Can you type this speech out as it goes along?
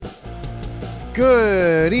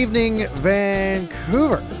Good evening,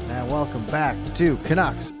 Vancouver, and welcome back to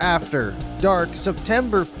Canucks After Dark.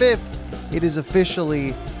 September 5th, it is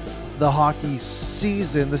officially the hockey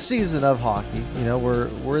season, the season of hockey. You know,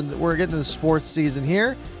 we're getting to the sports season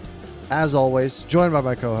here. As always, joined by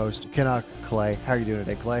my co-host, Canuck Clay. How are you doing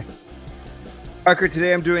today, Clay? Parker,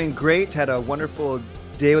 today I'm doing great. Had a wonderful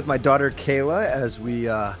day with my daughter, Kayla, as we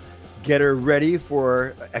get her ready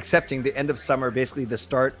for accepting the end of summer, basically the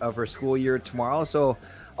start of her school year tomorrow. So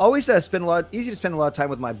always easy to spend a lot of time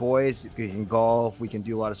with my boys. We can golf, we can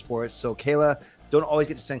do a lot of sports. So Kayla, don't always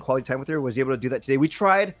get to spend quality time with her, was able to do that today. We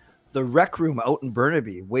tried the rec room out in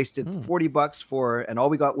Burnaby, wasted $40 for, and all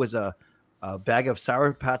we got was a bag of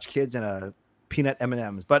Sour Patch Kids and a peanut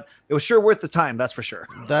M&Ms, but it was sure worth the time. That's for sure.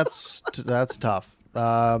 That's tough.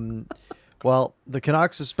 Well, the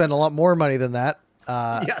Canucks have spent a lot more money than that.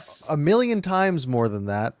 Yes. A million times more than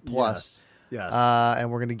that plus. Yes. And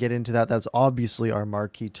we're going to get into that. That's obviously our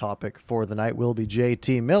marquee topic for the night will be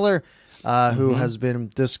JT Miller, who has been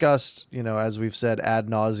discussed, you know, as we've said ad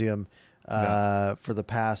nauseum for the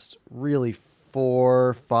past really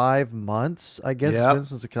 4-5 months, I guess. It's been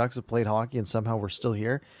since the Canucks have played hockey, and somehow we're still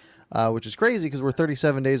here, which is crazy because we're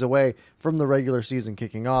 37 days away from the regular season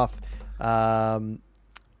kicking off.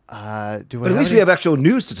 But at least we have actual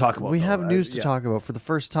news to talk about. We have news to talk about for the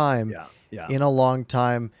first time in a long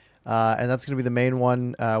time. And that's going to be the main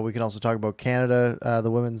one. We can also talk about Canada,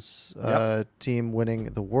 the women's team winning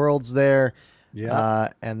the Worlds there.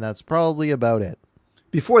 And that's probably about it.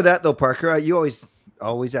 Before that, though, Parker, you always do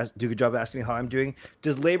a good job asking me how I'm doing.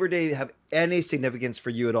 Does Labor Day have any significance for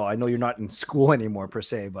you at all? I know you're not in school anymore per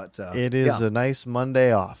se, but it is a nice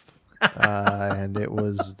Monday off. And that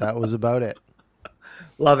was about it.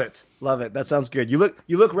 Love it. That sounds good. You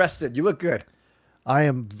look rested. You look good. I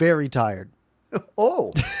am very tired.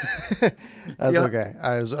 Oh, that's okay.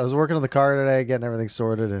 I was working on the car today, getting everything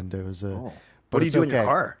sorted, and it was What do you do in your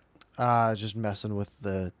car? Just messing with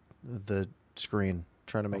the screen,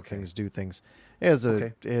 trying to make things do things. It's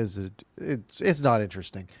not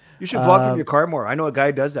interesting. You should vlog from your car more. I know a guy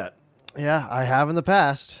who does that. Yeah, I have in the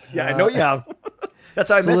past. Yeah, I know you have. That's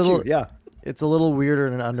how I met you. Yeah. It's a little weirder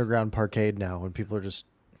in an underground parkade now when people are just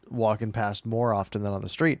walking past more often than on the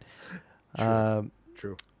street.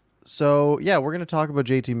 True. So yeah, we're going to talk about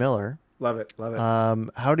JT Miller. Love it.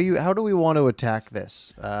 How do we want to attack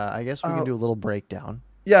this? I guess we can do a little breakdown.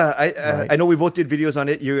 Yeah, I know we both did videos on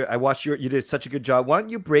it. I watched you did such a good job. Why don't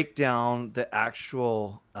you break down the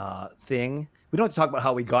actual thing? We don't have to talk about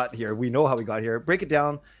how we got here. We know how we got here. Break it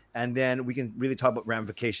down, and then we can really talk about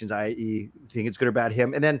ramifications, i.e., think it's good or bad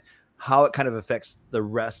him, and then how it kind of affects the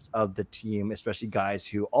rest of the team, especially guys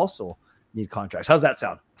who also need contracts. How's that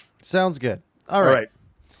sound? Sounds good. All right.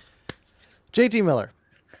 JT Miller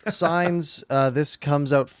signs. This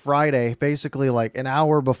comes out Friday, basically like an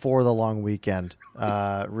hour before the long weekend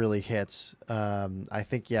really hits. I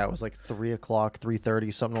think, it was like 3 o'clock,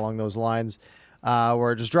 3:30, something along those lines,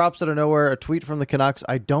 where it just drops out of nowhere. A tweet from the Canucks.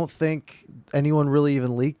 I don't think anyone really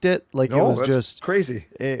even leaked it. It was just crazy.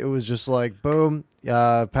 It was just like, boom.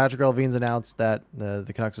 Patrick Allvin's announced that the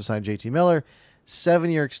Canucks have signed JT Miller,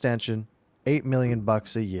 7-year extension, $8 million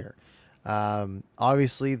a year.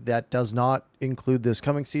 Obviously that does not include this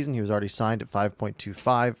coming season. He was already signed at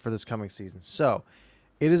 5.25 for this coming season. So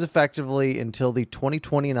it is effectively until the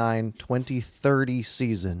 2029-2030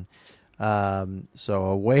 season. So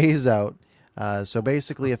a ways out. So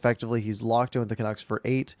basically, effectively, he's locked in with the Canucks for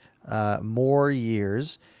 8 more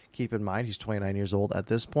years. Keep in mind, he's 29 years old at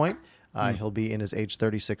this point. He'll be in his age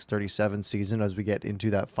 36-37 season as we get into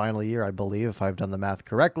that final year, I believe, if I've done the math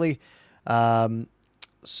correctly. So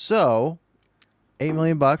 $8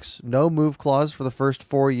 million, no move clause for the first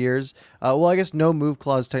 4 years. Well, I guess no move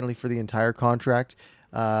clause technically for the entire contract,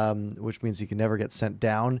 which means he can never get sent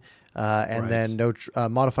down. Then no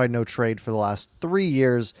modified no trade for the last 3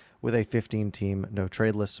 years with a 15-team no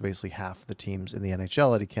trade list. So basically half the teams in the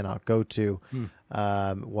NHL that he cannot go to,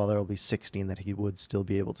 while there will be 16 that he would still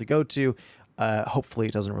be able to go to. Hopefully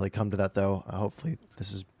it doesn't really come to that, though. Hopefully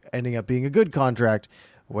this is ending up being a good contract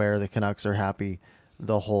where the Canucks are happy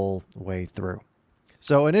the whole way through.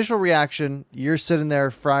 So initial reaction, you're sitting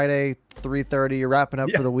there Friday, 3:30, you're wrapping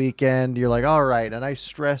up for the weekend. You're like, all right, a nice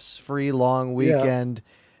stress-free long weekend.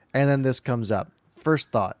 And then this comes up.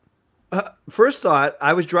 First thought.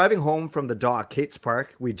 I was driving home from the dock, Kate's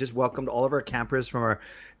Park. We just welcomed all of our campers from our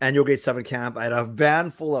annual Grade 7 camp. I had a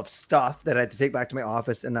van full of stuff that I had to take back to my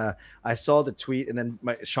office. And I saw the tweet. And then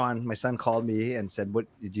Sean, my son, called me and said, "What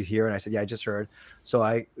did you hear?" And I said, "Yeah, I just heard."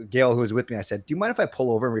 So Gail, who was with me, I said, "Do you mind if I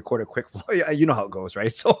pull over and record a quick vlog?" You know how it goes,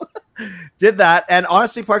 right? So did that. And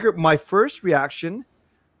honestly, Parker, my first reaction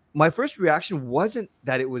my first reaction wasn't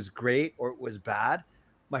that it was great or it was bad.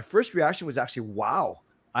 My first reaction was actually, wow,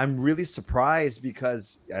 I'm really surprised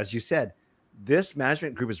because, as you said, this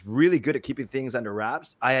management group is really good at keeping things under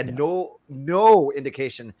wraps. I had no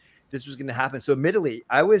indication this was going to happen. So admittedly,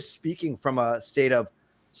 I was speaking from a state of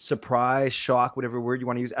surprise, shock, whatever word you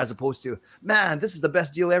want to use, as opposed to, man, this is the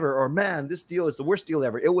best deal ever, or man, this deal is the worst deal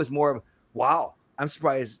ever. It was more of, wow, I'm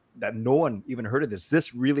surprised that no one even heard of this.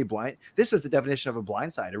 This was the definition of a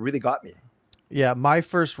blindside. It really got me. Yeah, my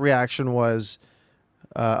first reaction was,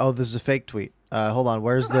 oh, this is a fake tweet. Hold on,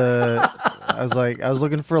 where's the? I was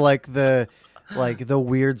looking for the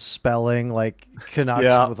weird spelling, like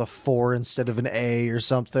Canucks with a 4 instead of an A or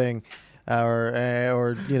something,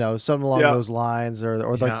 or something along those lines,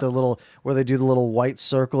 or like the little where they do the little white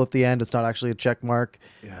circle at the end. It's not actually a check mark.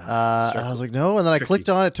 And I was like, no, and then I clicked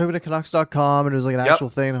on it, took me to Canucks.com, and it was like an actual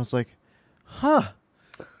thing. And I was like, huh.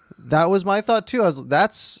 That was my thought too.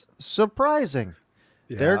 That's surprising.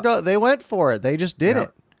 They went for it. They just did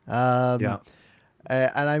it.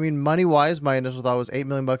 And I mean, money wise, my initial thought was $8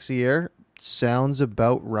 million a year. Sounds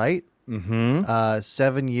about right.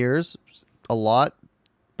 7 years, a lot,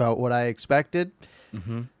 about what I expected.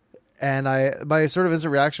 And my sort of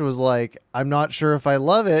instant reaction was like, I'm not sure if I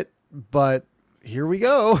love it, but here we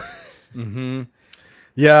go.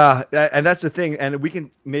 Yeah, and that's the thing. And we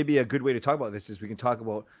can, maybe a good way to talk about this is we can talk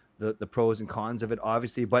about the pros and cons of it,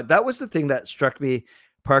 obviously. But that was the thing that struck me,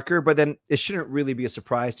 Parker. But then it shouldn't really be a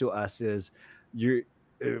surprise to us is you're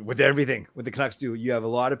with everything what the Canucks do. You have a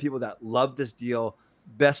lot of people that love this deal.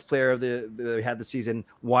 Best player of they had the season.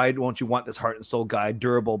 Why won't you want this heart and soul guy?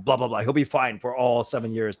 Durable, blah, blah, blah. He'll be fine for all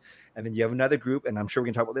 7 years. And then you have another group, and I'm sure we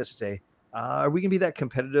can talk about this to say, are we going to be that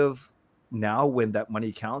competitive now when that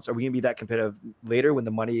money counts? Are we going to be that competitive later when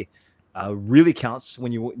the money really counts,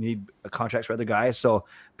 when you need contracts for other guys? So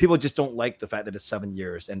people just don't like the fact that it's 7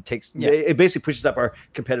 years and it basically pushes up our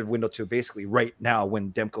competitive window to basically right now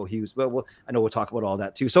when Demko Hughes. Well, I know we'll talk about all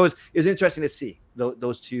that too. So it's interesting to see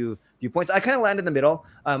those two viewpoints. I kind of land in the middle.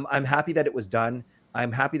 I'm happy that it was done.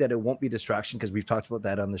 I'm happy that it won't be a distraction because we've talked about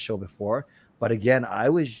that on the show before. But again, I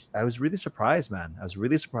was really surprised, man. I was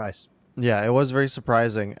really surprised. Yeah, it was very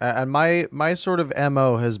surprising. And my sort of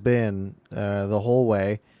MO has been the whole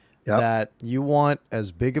way that you want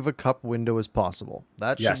as big of a cup window as possible.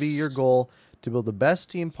 That should be your goal, to build the best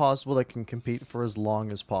team possible that can compete for as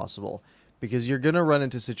long as possible. Because you're going to run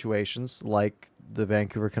into situations like the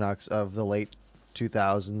Vancouver Canucks of the late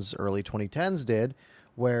 2000s, early 2010s did,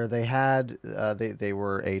 where they had they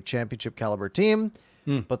were a championship caliber team,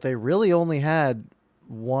 but they really only had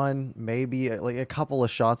one, maybe like a couple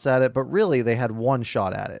of shots at it, but really they had one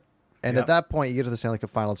shot at it. And at that point, you get to the Stanley Cup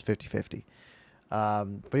final, it's 50-50.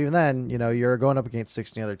 But even then, you're going up against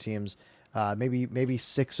 16 other teams, maybe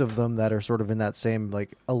 6 of them that are sort of in that same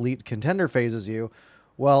like elite contender phase as you.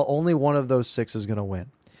 Well, only one of those 6 is going to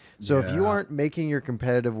win. So if you aren't making your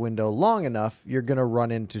competitive window long enough, you're going to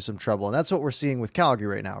run into some trouble. And that's what we're seeing with Calgary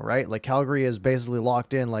right now, right? Like Calgary is basically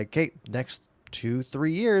locked in, like, okay, next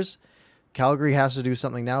 2-3 years, Calgary has to do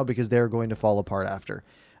something now because they're going to fall apart after.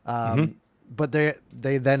 But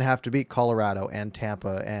they then have to beat Colorado and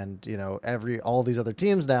Tampa and all these other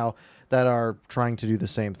teams now that are trying to do the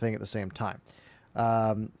same thing at the same time.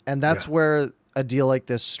 And that's where a deal like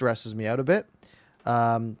this stresses me out a bit,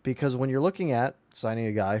 because when you're looking at signing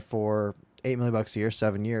a guy for $8 million a year,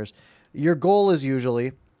 7 years, your goal is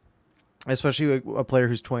usually, especially a player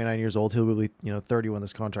who's 29 years old, he'll be 30 when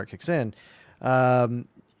this contract kicks in.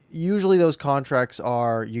 Usually those contracts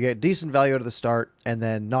are, you get decent value out of the start and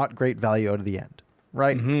then not great value out of the end,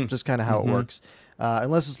 right? Just kind of how it works.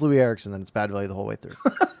 Unless it's Louis Eriksson, then it's bad value the whole way through.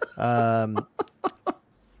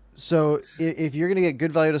 So if you're going to get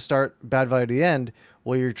good value to start, bad value to the end,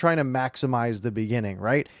 well, you're trying to maximize the beginning,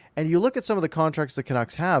 right? And you look at some of the contracts the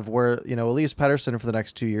Canucks have where, Elias Pettersson for the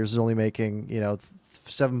next 2 years is only making,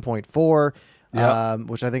 7.4,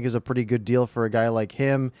 which I think is a pretty good deal for a guy like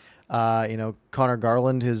him. Connor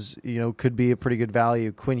Garland could be a pretty good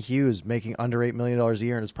value. Quinn Hughes making under $8 million a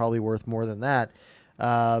year and is probably worth more than that.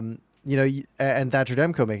 And Thatcher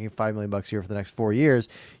Demko making $5 million a year for the next 4 years.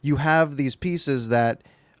 You have these pieces that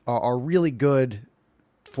are really good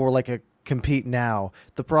for like a compete now.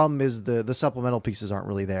 The problem is the supplemental pieces aren't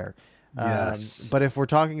really there. But if we're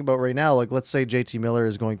talking about right now, like let's say JT Miller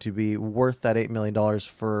is going to be worth that $8 million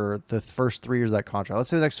for the first 3 years of that contract. Let's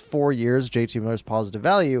say the next 4 years, JT Miller's positive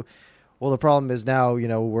value. Well, the problem is now,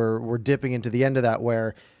 we're dipping into the end of that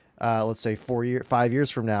where, let's say 5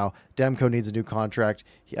 years from now, Demko needs a new contract.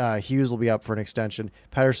 Hughes will be up for an extension.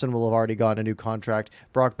 Pettersson will have already gotten a new contract.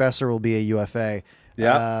 Brock Besser will be a UFA.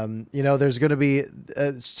 There's going to be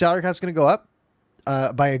salary cap's going to go up.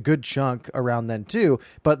 by a good chunk around then too.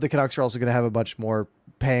 But the Canucks are also going to have a bunch more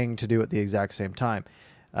paying to do at the exact same time.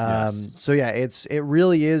 So yeah, it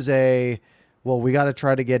really is we got to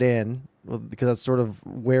try to get in because that's sort of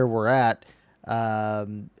where we're at.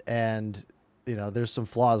 And there's some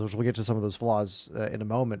flaws, which we'll get to some of those flaws in a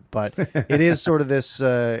moment, but it is sort of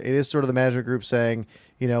the management group saying,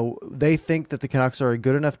 they think that the Canucks are a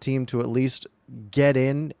good enough team to at least get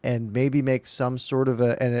in and maybe make some sort of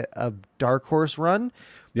a dark horse run.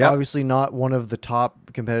 Yeah. Obviously not one of the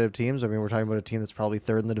top competitive teams. I mean, we're talking about a team that's probably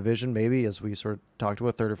third in the division, maybe, as we sort of talked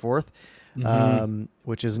about, third or fourth,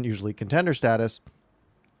 which isn't usually contender status.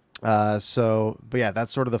 But yeah,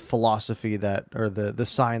 that's sort of the philosophy or the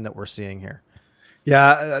sign that we're seeing here.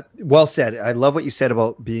 Yeah, well said. I love what you said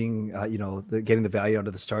about being, getting the value out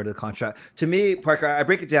of the start of the contract. To me, Parker, I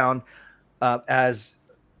break it down as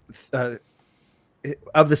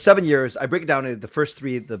of the 7 years, I break it down into the first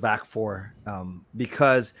three, the back four,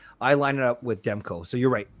 because I line it up with Demko. So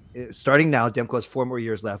you're right. Starting now, Demko has 4 more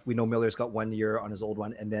years left. We know Miller's got 1 year on his old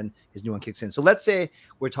one, and then his new one kicks in. So let's say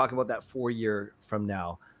we're talking about that 4 year from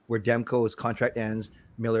now, where Demko's contract ends,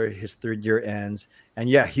 Miller, his 3rd year ends, and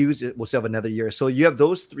yeah, Hughes will still have another year. So you have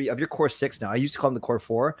those 3 of your core 6 now. I used to call them the core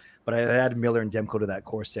 4, but I added Miller and Demko to that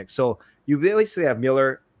core 6. So you basically have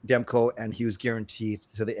Miller, Demko, and Hughes guaranteed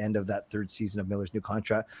to the end of that 3rd season of Miller's new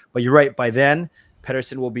contract. But you're right. By then,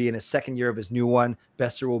 Pettersson will be in his 2nd year of his new one.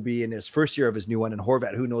 Boeser will be in his 1st year of his new one. And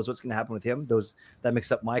Horvat, who knows what's going to happen with him? That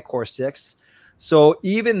makes up my core 6. So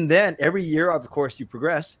even then, every year, of course, you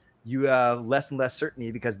progress, you have less and less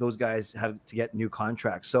certainty because those guys have to get new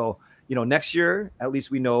contracts. So, next year, at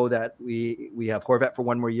least we know that we have Horvat for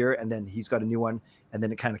 1 more year, and then he's got a new one, and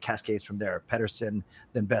then it kind of cascades from there. Pettersson,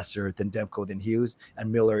 then Boeser, then Demko, then Hughes,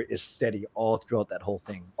 and Miller is steady all throughout that whole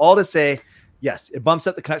thing. All to say, yes, it bumps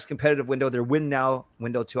up the Canucks competitive window, their win now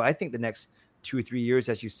window too. I think the next 2 or 3 years,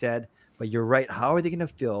 as you said, but you're right. How are they going to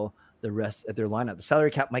fill the rest of their lineup? The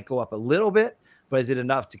salary cap might go up a little bit, but is it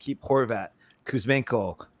enough to keep Horvat,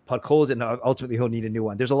 Kuzmenko, Podkolzin, and ultimately he'll need a new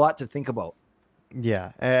one? There's a lot to think about.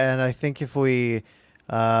 Yeah, and I think if we,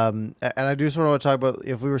 and I do sort of want to talk about,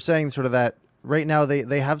 if we were saying sort of that right now,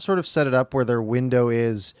 they have sort of set it up where their window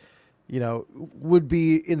is, would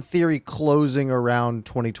be in theory closing around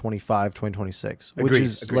 2025, 2026, which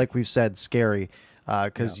is, like we've said, scary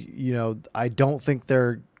because, I don't think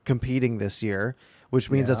they're competing this year,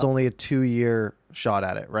 which means that's only a 2-year shot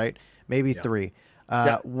at it, right? Maybe 3.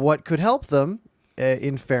 What could help them,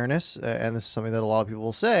 in fairness, and this is something that a lot of people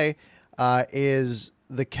will say, is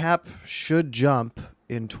the cap should jump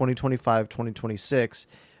in 2025, 2026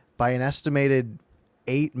 by an estimated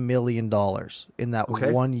 $8 million in that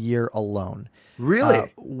 1 year alone.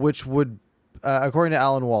 Really? Which would, according to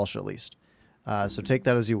Alan Walsh at least. So take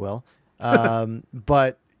that as you will.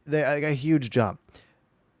 But a huge jump,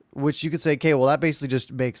 which you could say, okay, well, that basically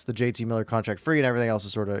just makes the JT Miller contract free and everything else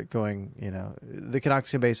is sort of going, the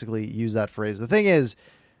Canucks can basically use that phrase. The thing is,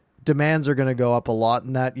 demands are going to go up a lot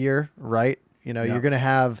in that year, right? You're going to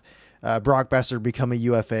have Brock Boeser become a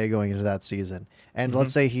UFA going into that season. And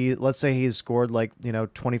let's say he's scored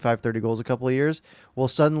 25, 30 goals a couple of years. Well,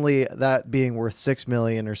 suddenly that being worth $6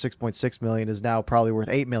 million or $6.6 million is now probably worth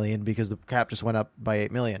 $8 million because the cap just went up by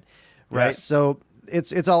 $8 million, right? Yes. So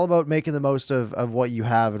it's all about making the most of what you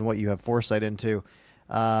have and what you have foresight into.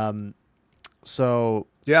 So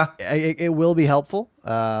yeah, it will be helpful,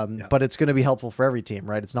 but it's going to be helpful for every team,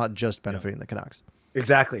 right? It's not just benefiting the Canucks.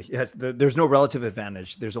 Exactly. Yes. There's no relative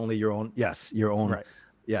advantage. There's only your own. Yes. Your own. Right.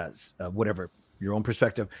 Yes. Whatever your own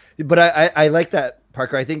perspective. But I like that,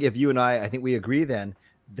 Parker. I think if you and I think we agree then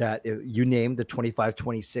that if you name the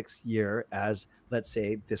 25-26 year as, let's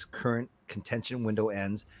say, this current contention window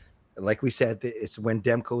ends, like we said, it's when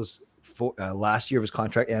Demko's last year of his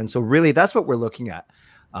contract ends. So really that's what we're looking at.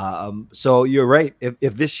 So you're right.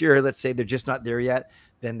 If this year, let's say they're just not there yet,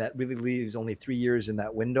 then that really leaves only 3 years in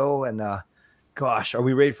that window. And gosh, are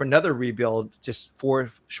we ready for another rebuild just 4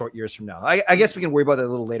 short years from now? I guess we can worry about that a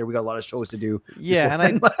little later. We got a lot of shows to do. Yeah,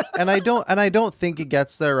 and I don't think it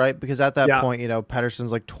gets there, right? Because at that point,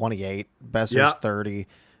 Pettersson's like 28, Boeser's 30.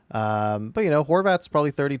 But Horvat's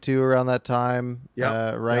probably 32 around that time.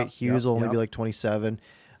 Right. Hughes will only be like 27.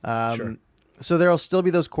 Sure. So there'll still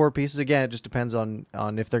be those core pieces. Again, it just depends on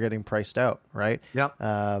if they're getting priced out, right? Yeah.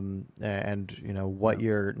 And what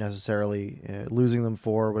you're necessarily losing them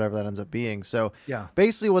for, whatever that ends up being. So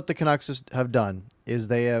basically, what the Canucks have done is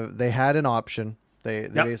they had an option. They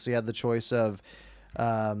basically had the choice of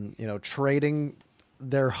trading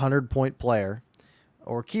their 100-point player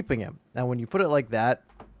or keeping him. Now, when you put it like that,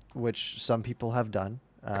 which some people have done,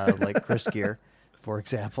 like Chris Gear, for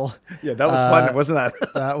example. Yeah, that was fun, wasn't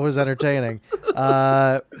that? That was entertaining.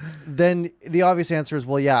 Then the obvious answer is,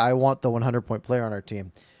 well, yeah, I want the 100-point player on our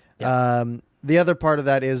team. Yeah. The other part of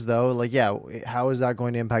that is, though, like, yeah, how is that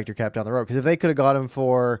going to impact your cap down the road? Because if they could have got him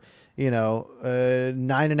for,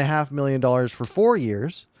 $9.5 million for 4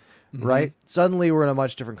 years, right? Suddenly we're in a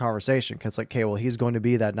much different conversation because, like, okay, well, he's going to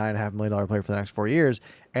be that $9.5 million player for the next 4 years.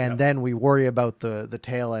 And then we worry about the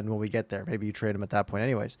tail end when we get there. Maybe you trade him at that point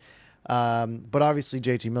anyways. But obviously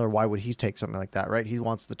JT Miller, why would he take something like that, right? He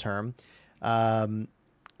wants the term.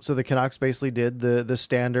 So the Canucks basically did the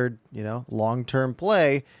standard, long-term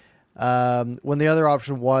play, when the other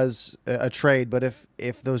option was a trade. But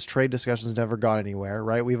if those trade discussions never got anywhere,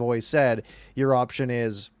 right? We've always said your option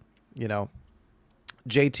is,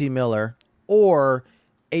 JT Miller or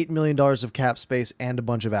 $8 million of cap space and a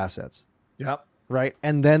bunch of assets. Yep. Right.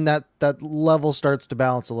 And then that level starts to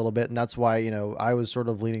balance a little bit. And that's why, I was sort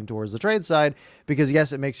of leaning towards the trade side because,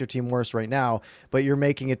 yes, it makes your team worse right now, but you're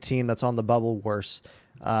making a team that's on the bubble worse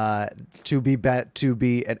to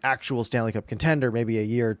be an actual Stanley Cup contender, maybe a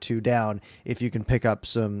year or two down if you can pick up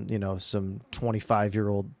some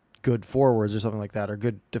 25-year-old good forwards or something like that, or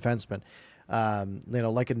good defensemen,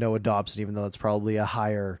 like a Noah Dobson, even though it's probably a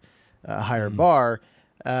higher bar.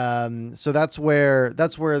 So that's where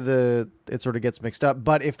it sort of gets mixed up.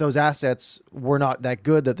 But if those assets were not that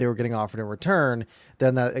good that they were getting offered in return,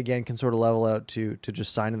 then that again can sort of level out to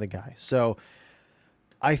just signing the guy. So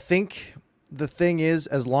I think the thing is,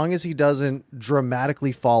 as long as he doesn't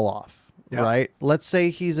dramatically fall off, right? Let's say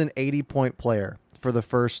he's an 80-point player for the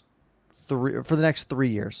next 3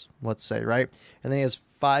 years, let's say, right? And then he has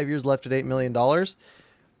 5 years left at $8 million.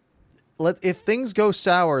 If things go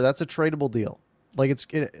sour, that's a tradable deal.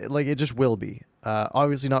 It just will be.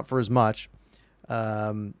 Obviously not for as much.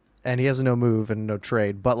 And he has a no move and no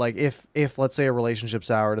trade. But like if let's say a relationship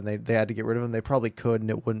soured and they had to get rid of him, they probably could, and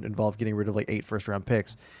it wouldn't involve getting rid of like 8 first-round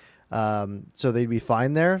picks. So they'd be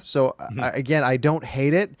fine there. So I don't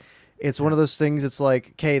hate it. It's one of those things. It's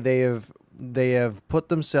like, okay, they have put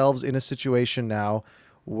themselves in a situation now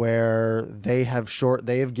where they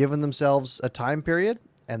have given themselves a time period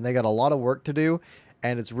and they got a lot of work to do.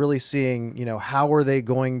 And it's really seeing, how are they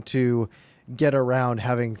going to get around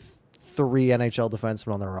having 3 NHL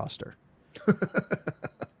defensemen on their roster?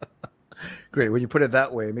 Great. When you put it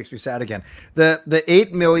that way, it makes me sad again. The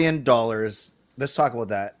 $8 million, let's talk about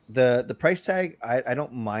that. The price tag, I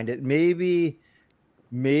don't mind it. Maybe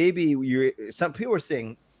some people are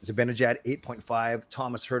saying Zibanejad 8.5,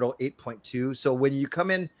 Thomas Hertl 8.2. So when you come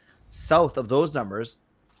in south of those numbers,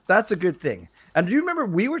 that's a good thing. And do you remember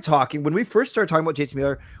we were talking when we first started talking about JT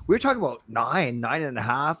Miller? We were talking about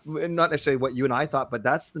 9.5, not necessarily what you and I thought, but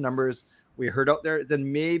that's the numbers we heard out there.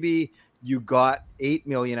 Then maybe you got 8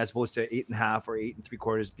 million as opposed to 8.5 or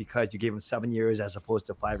 8.75 because you gave him 7 years as opposed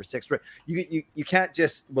to 5 or 6. You can't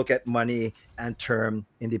just look at money and term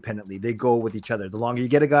independently. They go with each other. The longer you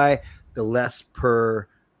get a guy, the less per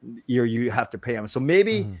year you have to pay him. So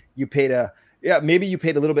maybe you paid a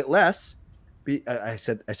little bit less. I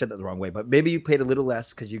said that the wrong way, but maybe you paid a little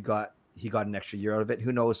less because he got an extra year out of it.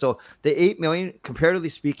 Who knows? So the 8 million, comparatively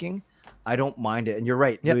speaking, I don't mind it. And you're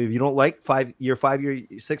right. Yep. If you don't like 5 year,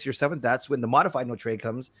 6 year, 7, that's when the modified no trade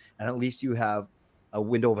comes, and at least you have a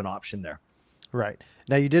window of an option there. Right.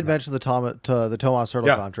 Now you did mention the Tomas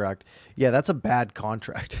Hertl contract. Yeah, that's a bad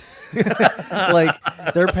contract. Like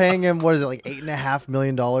they're paying him, what is it, like $8.5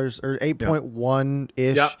 million or 8.1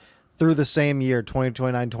 ish. Yep. Through the same year,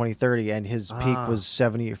 2029, 2030, and his peak was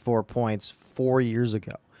 74 points 4 years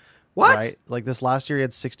ago. What? Right? Like this last year, he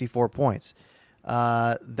had 64 points. What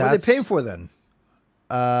are they paying for then?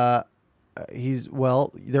 They're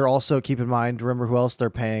also, keep in mind, remember who else they're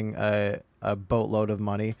paying a boatload of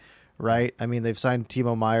money, right? I mean, they've signed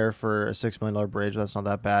Timo Meier for a $6 million bridge. That's not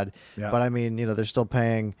that bad. Yeah. But I mean, they're still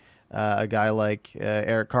paying a guy like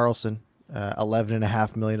Erik Karlsson,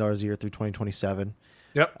 $11.5 million a year through 2027.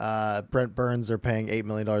 Yep. Brent Burns, they're paying $8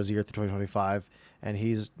 million a year through 2025, and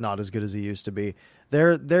he's not as good as he used to be.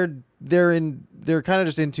 They're kind of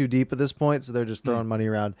just in too deep at this point, so they're just throwing money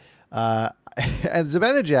around. And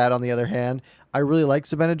Zibanejad, on the other hand, I really like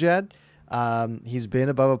Zibanejad. He's been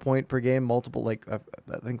above a point per game multiple, I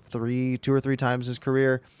think 2 or 3 times his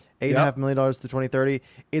career. $8.5 million through 2030.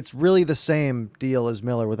 It's really the same deal as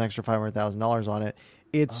Miller with an extra $500,000 on it.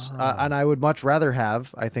 It's and I would much rather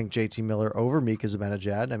have, I think, JT Miller over Mika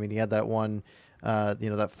Zibanejad. I mean, he had that one,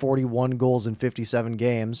 that 41 goals in 57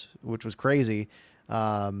 games, which was crazy.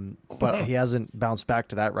 But he hasn't bounced back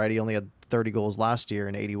to that, right? He only had 30 goals last year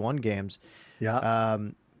in 81 games. Yeah.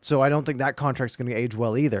 So I don't think that contract's going to age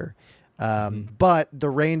well either. But the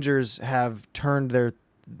Rangers have turned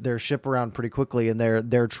their ship around pretty quickly, and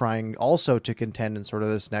they're trying also to contend in sort of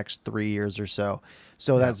this next 3 years or so.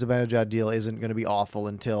 So that Zibanejad deal isn't going to be awful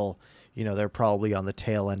until, they're probably on the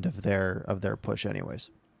tail end of their push anyways.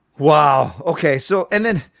 Wow. Okay. So, and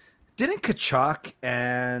then didn't Kachuk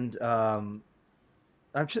and I'm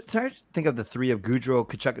just trying to think of the three of Gaudreau,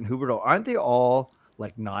 Kachuk, and Huberdeau. Aren't they all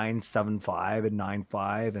like 9.75 and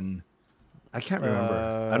 9.5? And I can't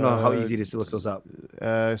remember. I don't know how easy it is to look those up.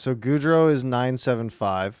 So Gaudreau is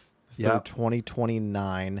 9.75 through Yeah.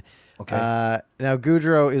 2029. Okay. Now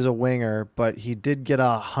Gaudreau is a winger, but he did get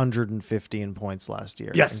 115 points last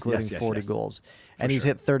year, Yes, including yes, 40 yes. goals. And he's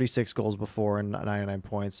hit 36 goals before and 99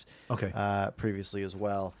 points Okay. previously as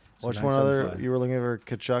well. So Which one other 9.75. you were looking for?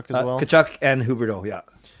 Kachuk as well? Kachuk and Huberdeau, yeah.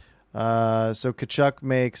 So Kachuk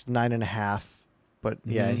makes 9.5, but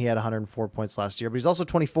yeah, and he had 104 points last year, but he's also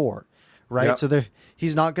 24, right? Yep. So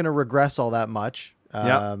he's not going to regress all that much.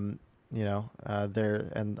 Yep.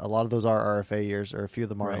 There, and a lot of those are RFA years, or a few of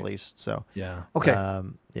them are at least. So Yeah. Okay.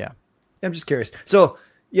 yeah. I'm just curious. So,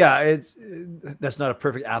 yeah, that's not a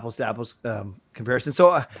perfect apples to apples comparison.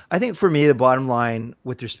 So, I think for me, the bottom line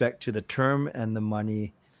with respect to the term and the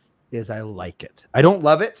money is I like it. I don't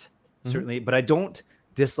love it, certainly, but I don't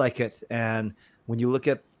dislike it. And when you look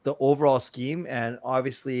at the overall scheme, and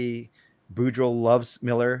obviously Boudreaux loves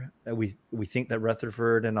Miller, we think that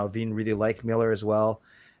Rutherford and Alvin really like Miller as well.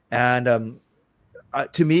 And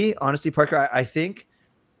to me, honestly, Parker, I think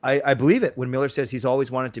I believe it when Miller says he's always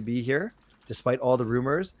wanted to be here, despite all the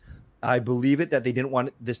rumors. I believe it that they didn't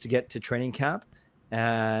want this to get to training camp,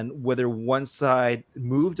 and whether one side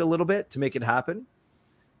moved a little bit to make it happen,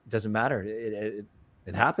 it doesn't matter. It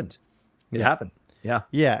happened. It happened. Yeah.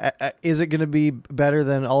 Yeah. Is it going to be better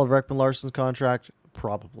than Oliver Ekman-Larsson's contract?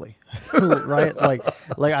 Probably. Right? Like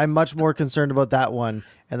I'm much more concerned about that one,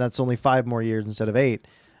 and that's only 5 more years instead of 8.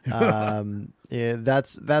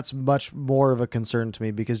 That's much more of a concern to me,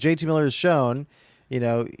 because JT Miller has shown,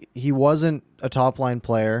 he wasn't a top line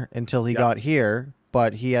player until he got here,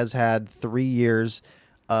 but he has had 3 years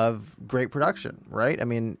of great production, right? I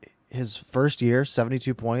mean, his first year,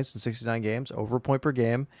 72 points in 69 games, over a point per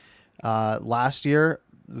game. Last year,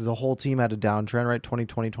 the whole team had a downtrend, right?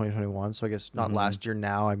 2020, 2021. So I guess not last year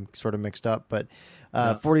now. I'm sort of mixed up, but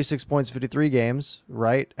 46 points, 53 games,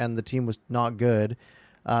 right? And the team was not good.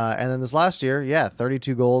 And then this last year,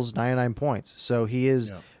 32 goals, 99 points. So he is,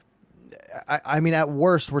 I mean, at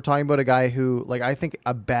worst, we're talking about a guy who, like, I think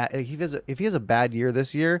if he has a bad year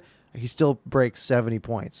this year, he still breaks 70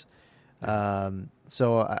 points.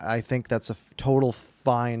 So I think that's a total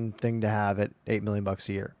fine thing to have at $8 million a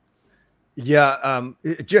year. Yeah.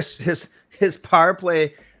 Just his power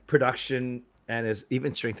play production and his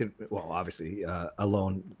even strengthened, well, obviously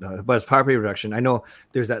alone, but his power play production. I know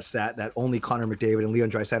there's that stat that only Connor McDavid and Leon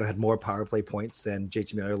Draisaitl had more power play points than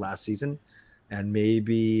JT Miller last season. And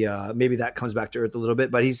maybe that comes back to earth a little bit,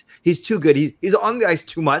 but he's too good. He's on the ice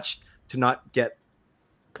too much to not get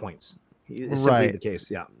points. It's simply the case.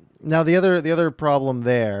 Yeah. Now the other problem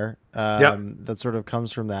there that sort of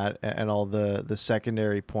comes from that and all the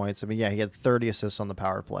secondary points. I mean, he had 30 assists on the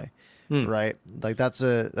power play, right? Like that's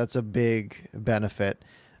a big benefit.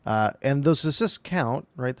 And those assists count,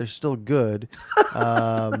 right? They're still good.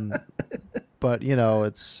 But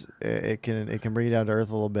it can bring you down to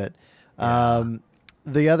earth a little bit.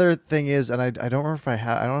 The other thing is, and I don't remember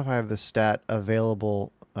I don't know if I have the stat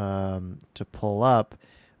available to pull up,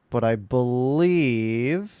 but I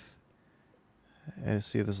believe, let's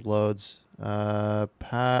see if this loads. I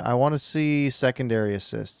want to see secondary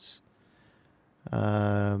assists.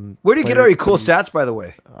 Where do you get all your cool stats, by the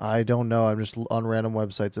way? I don't know. I'm just on random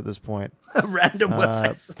websites at this point. Random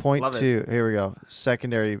websites. Point Love 2. Here we go.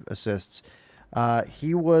 Secondary assists.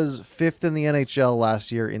 He was 5th in the NHL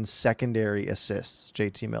last year in secondary assists,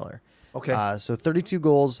 JT Miller. Okay. So 32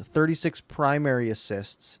 goals, 36 primary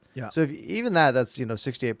assists. Yeah. So even that's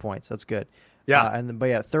 68 points. That's good. Yeah.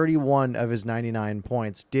 But 31 of his 99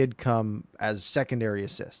 points did come as secondary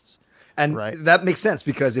assists. And right. that makes sense,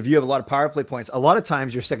 because if you have a lot of power play points, a lot of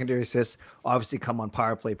times your secondary assists obviously come on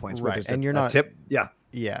power play points. Right. And you're not tip. Yeah.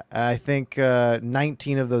 Yeah. I think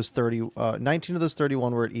 19 of those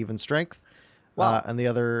 31 were at even strength. Wow. And the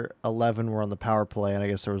other 11 were on the power play, and I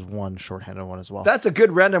guess there was one shorthanded one as well. That's a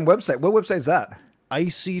good random website. What website is that?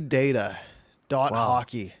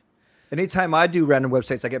 IcyData.hockey. Anytime I do random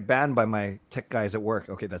websites, I get banned by my tech guys at work.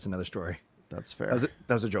 Okay, that's another story. That's fair.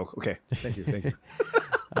 That was a joke. Okay, thank you.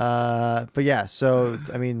 But yeah, so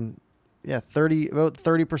I mean, about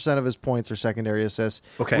 30% of his points are secondary assists.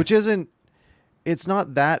 Okay, which it's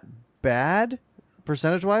not that bad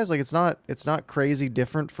percentage wise. Like it's not crazy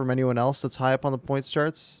different from anyone else that's high up on the points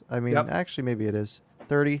charts. I mean, actually, maybe it is.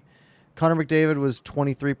 30. Connor McDavid was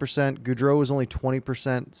 23%. Goudreau was only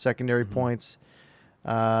 20% secondary points.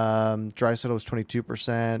 Draisaitl was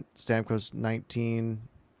 22%. Stamkos 19.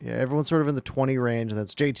 Yeah, everyone's sort of in the 20 range, and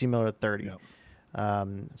that's JT Miller at 30. Yep.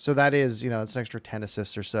 So that is, it's an extra 10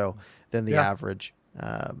 assists or so than the average.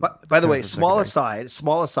 But by the way, small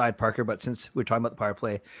aside, Parker, but since we're talking about the power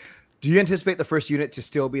play, do you anticipate the first unit to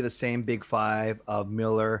still be the same big five of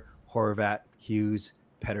Miller, Horvat, Hughes,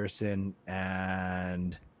 Pettersson,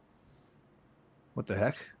 and what the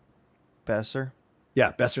heck? Boeser?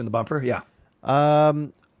 Yeah, Boeser in the bumper. Yeah.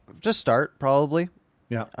 Just start probably.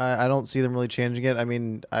 Yeah. I don't see them really changing it. I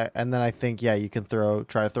mean, and then I think, you can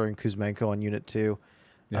try to throw in Kuzmenko on unit 2.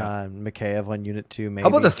 Yeah. Mikheyev on unit 2, maybe. How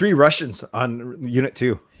about the 3 Russians on unit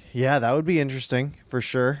 2? Yeah, that would be interesting for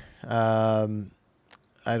sure.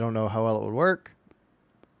 I don't know how well it would work,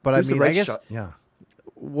 but I guess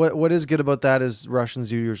what is good about that is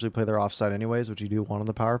Russians do usually play their offside anyways, which you do want on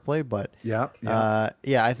the power play. But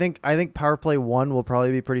I think power play 1 will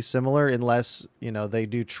probably be pretty similar unless they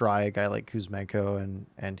do try a guy like Kuzmenko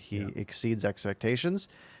and he exceeds expectations.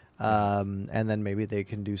 And then maybe they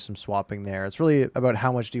can do some swapping there. It's really about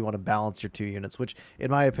how much do you want to balance your 2 units, which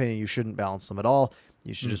in my opinion, you shouldn't balance them at all.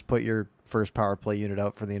 You should just put your first power play unit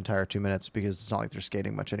out for the entire 2 minutes because it's not like they're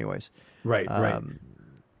skating much anyways. Right.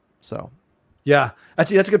 So. Yeah,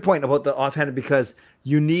 actually, that's a good point about the offhanded because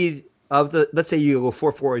you need let's say you go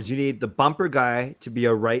 4 forwards, you need the bumper guy to be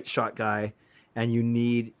a right shot guy, and you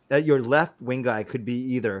need your left wing guy could be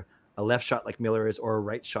either a left shot like Miller is or a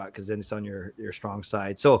right shot because then it's on your strong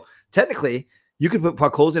side. So technically, you could put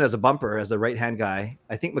Podkolzin as a bumper as the right hand guy.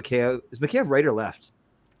 I think is Mikheyev right or left?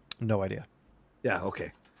 No idea. Yeah.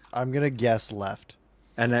 Okay. I'm gonna guess left.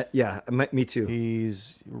 And me too.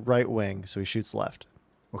 He's right wing, so he shoots left.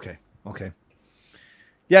 Okay.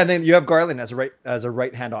 Yeah, and then you have Garland as a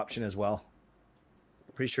right hand option as well.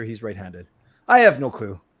 Pretty sure he's right handed. I have no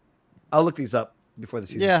clue. I'll look these up before the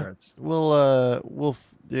season starts.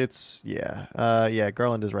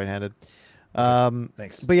 Garland is right handed.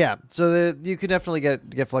 Thanks. But so you could definitely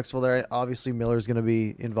get flexible there. Obviously, Miller's going to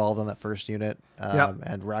be involved on that first unit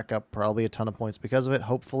and rack up probably a ton of points because of it.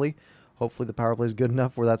 Hopefully the power play is good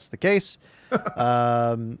enough where that's the case.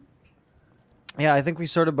 I think we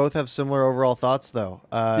sort of both have similar overall thoughts, though.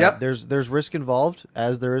 There's risk involved,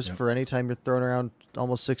 as there is for any time you're throwing around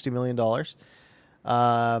almost $60 million.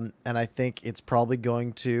 And I think it's probably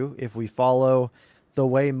going to, if we follow the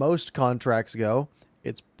way most contracts go,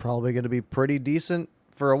 it's probably going to be pretty decent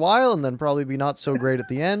for a while and then probably be not so great at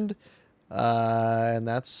the end. And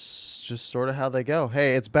that's just sort of how they go.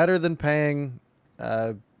 Hey, it's better than paying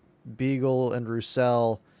Beagle and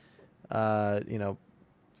Roussel,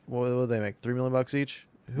 what would they make? $3 million each?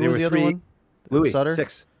 Who was the other one? Louis, Sutter?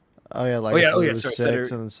 6. Oh yeah, Louis was 6 Sutter. and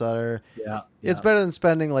then Sutter. Yeah. It's better than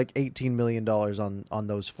spending like $18 million on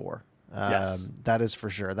those 4. Yes. That is for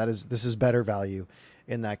sure. This is better value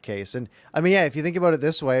in that case. And I mean, if you think about it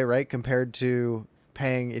this way, right, compared to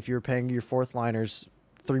if you're paying your 4th liners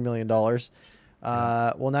 $3 million,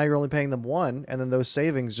 well, now you're only paying them 1, and then those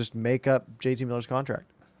savings just make up JT Miller's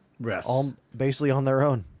contract. Yes. All basically on their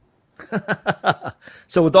own.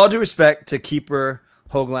 So with all due respect to Keeper,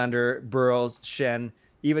 Höglander, Burrows, Schenn,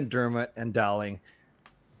 even Dermott and Dowling,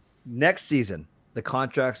 next season, the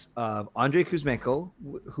contracts of Andrei Kuzmenko,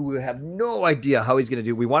 who we have no idea how he's going to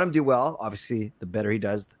do. We want him to do well. Obviously, the better he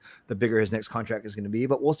does, the bigger his next contract is going to be.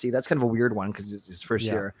 But we'll see. That's kind of a weird one because it's his first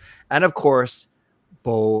year. And of course,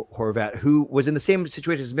 Bo Horvat, who was in the same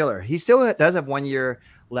situation as Miller. He still does have 1 year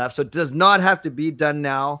left, so it does not have to be done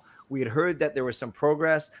now. We had heard that there was some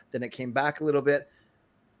progress, then it came back a little bit.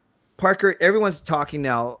 Parker, everyone's talking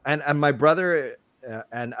now, and my brother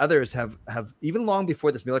and others have even long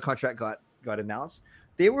before this Miller contract got announced,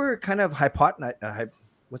 they were kind of hypothesizing.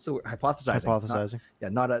 They're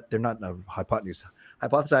not a hypotenuse.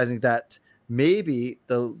 Hypothesizing that maybe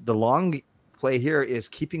the long play here is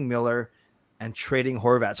keeping Miller and trading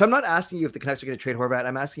Horvat. So I'm not asking you if the Canucks are going to trade Horvat.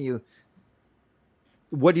 I'm asking you,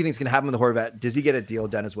 what do you think is going to happen with the Horvat? Does he get a deal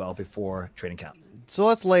done as well before training camp? So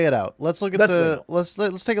let's lay it out. Let's look at let's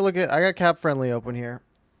take a look at. I got Cap Friendly open here.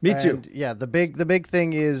 Me too. Yeah, the big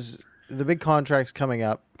thing is the big contracts coming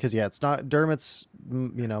up because it's not Dermott's.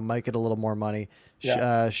 Might get a little more money.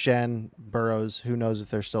 Yeah. Schenn, Burrows, who knows if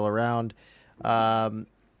they're still around. So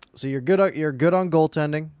you're good on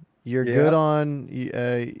goaltending. You're good on. You're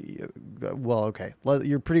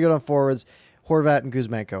pretty good on forwards. Horvat and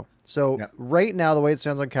Kuzmenko. So right now, the way it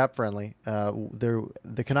stands on Cap Friendly,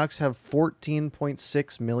 the Canucks have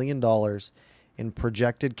 $14.6 million in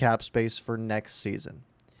projected cap space for next season.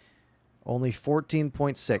 Only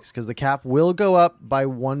 14.6 because the cap will go up by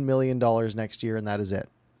 $1 million next year, and that is it.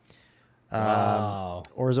 Wow.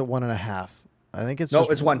 Or is it 1.5? I think it's No,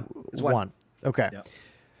 just it's one. It's one. Okay. Yep.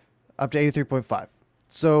 Up to 83.5.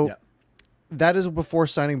 So Yep. that is before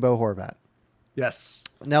signing Bo Horvat. Yes.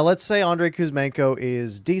 Now let's say Andrei Kuzmenko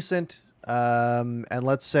is decent, and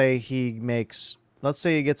let's say he gets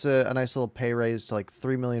a nice little pay raise to like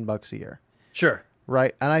 $3 million a year. Sure.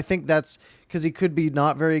 Right. And I think that's because he could be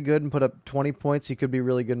not very good and put up 20 points. He could be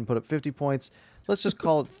really good and put up 50 points. Let's just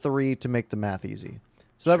call it 3 to make the math easy.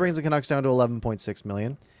 So that brings the Canucks down to $11.6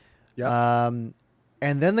 million. Yeah. And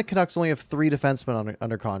then the Canucks only have 3 defensemen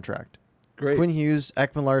under contract. Great. Quinn Hughes,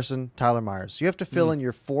 Ekman Larsson, Tyler Myers. So you have to fill in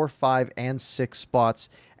your 4, 5, and 6 spots,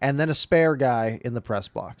 and then a spare guy in the press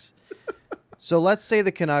box. So let's say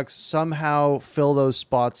the Canucks somehow fill those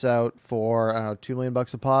spots out for, I don't know, $2 million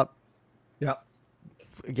a pop. Yeah.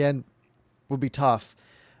 Again, would be tough.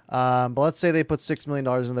 But let's say they put $6 million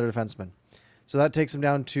in their defenseman. So that takes them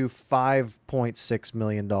down to $5.6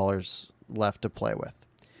 million left to play with.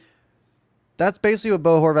 That's basically what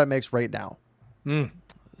Bo Horvat makes right now.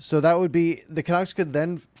 So that would be, the Canucks could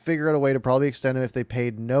then figure out a way to probably extend him if they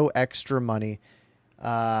paid no extra money.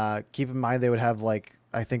 Keep in mind they would have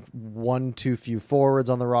I think 1 too few forwards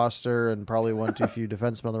on the roster and probably 1 too few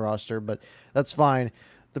defensemen on the roster, but that's fine.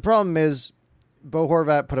 The problem is Bo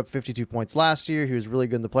Horvat put up 52 points last year. He was really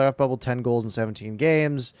good in the playoff bubble, 10 goals in 17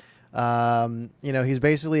 games. He's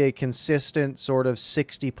basically a consistent sort of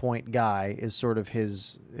 60-point guy is sort of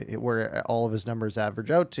where all of his numbers average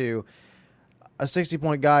out to. A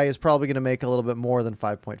 60-point guy is probably going to make a little bit more than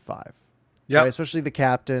 5.5. Yeah, right? Especially the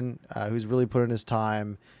captain, who's really put in his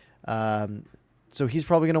time. So he's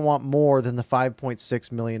probably going to want more than the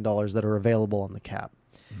 $5.6 million that are available on the cap.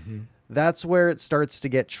 Mm-hmm. That's where it starts to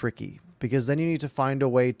get tricky, because then you need to find a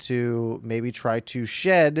way to maybe try to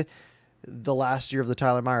shed the last year of the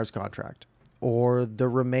Tyler Myers contract or the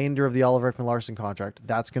remainder of the Oliver Ekman-Larsson contract.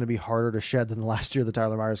 That's going to be harder to shed than the last year of the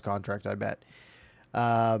Tyler Myers contract, I bet.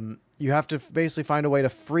 You have to basically find a way to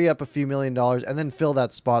free up a few $1 million and then fill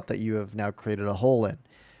that spot that you have now created a hole in.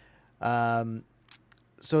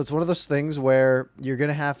 So it's one of those things where you're going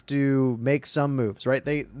to have to make some moves, right?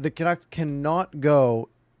 The Canucks cannot go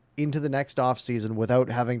into the next offseason without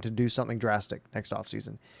having to do something drastic next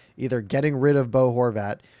offseason. Either getting rid of Bo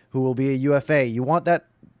Horvat, who will be a UFA. You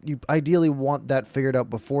ideally want that figured out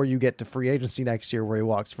before you get to free agency next year where he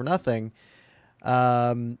walks for nothing.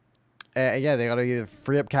 They got to either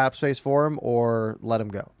free up cap space for him or let him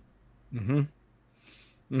go. Mm-hmm.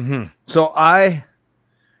 Mm-hmm. So I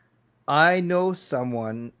know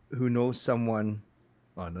someone who knows someone.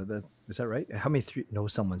 Oh no, is that right? How many know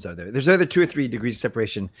someones are there? There's either 2 or 3 degrees of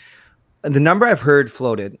separation. And the number I've heard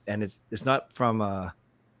floated, and it's not from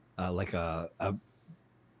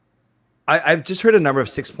I've just heard a number of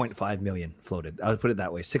 6.5 million floated. I'll put it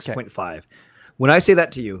that way, 6.5. Okay. When I say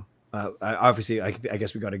that to you, I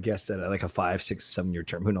guess we got to guess at like a 5, 6, 7 year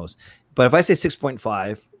term. Who knows? But if I say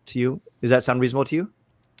 6.5 to you, does that sound reasonable to you?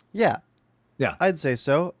 Yeah, I'd say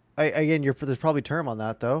so. There's probably term on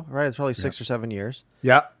that though, right? It's probably 6 or 7 years.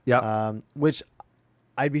 Yeah. Which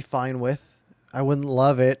I'd be fine with. I wouldn't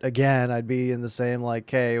love it. Again, I'd be in the same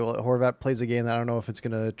Horvat plays a game that I don't know if it's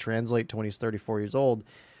going to translate to when he's 34 years old.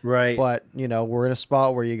 Right. But, we're in a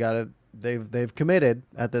spot where they've committed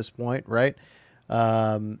at this point, right?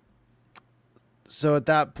 So at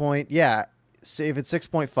that point, say if it's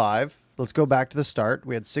 6.5, let's go back to the start.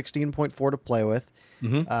 We had 16.4 to play with.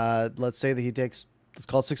 Mm-hmm. Let's say that he takes, let's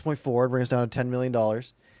call it 6.4, bring us down to $10 million.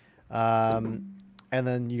 And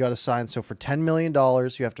then you got to sign. So for $10 million,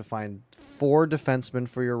 you have to find 4 defensemen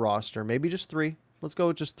for your roster. Maybe just 3. Let's go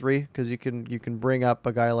with just 3 because you can bring up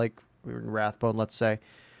a guy like Rathbone, let's say.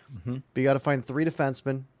 Mm-hmm. But you got to find 3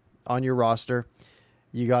 defensemen on your roster.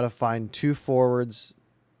 You got to find 2 forwards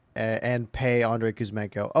and pay Andrei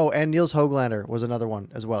Kuzmenko. Oh, and Niels Höglander was another one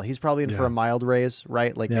as well. He's probably in for a mild raise,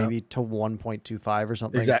 right? Maybe to 1.25 or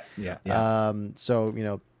something. Exactly. Yeah. So,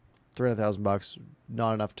 $300,000,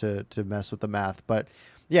 not enough to mess with the math. But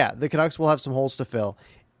yeah, the Canucks will have some holes to fill.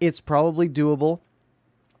 It's probably doable,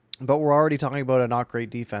 but we're already talking about a not great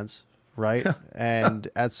defense, right? And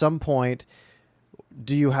at some point,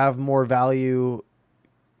 do you have more value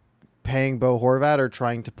paying Bo Horvat or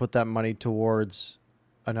trying to put that money towards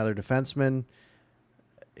another defenseman?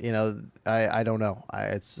 I don't know.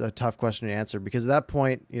 It's a tough question to answer because at that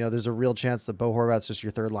point, there's a real chance that Bo Horvat's just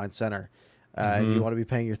your third line center. And you want to be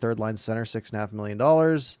paying your third line center $6.5 million?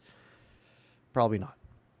 Probably not.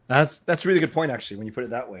 That's a really good point, actually, when you put it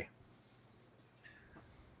that way.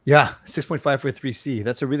 Yeah, 6.5 for a 3C.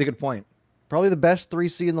 That's a really good point. Probably the best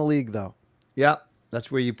 3C in the league, though. Yeah. That's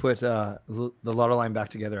where you put the lotto line back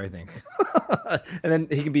together, I think. And then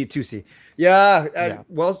he can be 2C. Yeah. Yeah.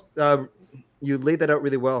 Well, you laid that out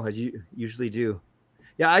really well, as you usually do.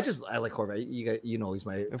 Yeah, I like Horvat. You know, he's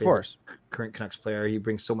my favorite current Canucks player. He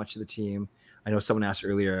brings so much to the team. I know someone asked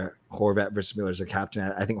earlier, Horvat versus Miller as a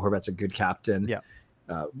captain. I think Horvat's a good captain. Yeah.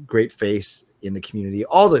 Great face in the community.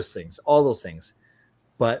 All those things.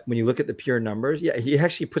 But when you look at the pure numbers, yeah, he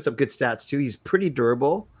actually puts up good stats too. He's pretty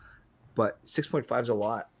durable. But 6.5 is a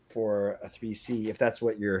lot for a 3C if that's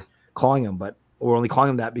what you're calling him. But we're only calling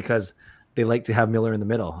him that because they like to have Miller in the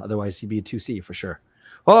middle. Otherwise, he'd be a 2C for sure.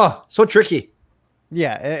 Oh, so tricky.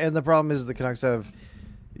 Yeah, and the problem is the Canucks have,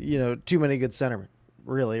 too many good centermen.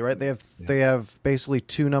 Really, right? They have basically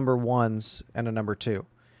 2 number 1s and a number 2.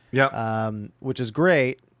 Yeah. Which is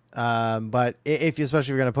great. But especially if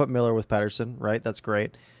you're going to put Miller with Pettersson, right? That's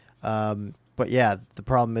great. But yeah, the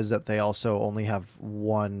problem is that they also only have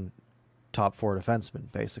 1 top 4 defenseman,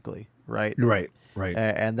 basically, right? Right.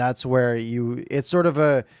 And that's where it's sort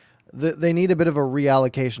of they need a bit of a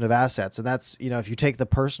reallocation of assets. And that's, if you take the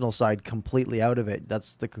personal side completely out of it,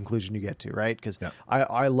 that's the conclusion you get to, right? Because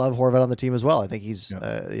I love Horvat on the team as well. I think he's,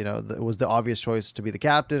 was the obvious choice to be the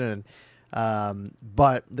captain. And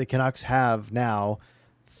but the Canucks have now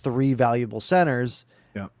 3 valuable centers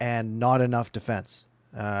and not enough defense.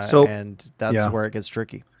 And that's where it gets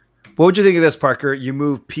tricky. What would you think of this, Parker? You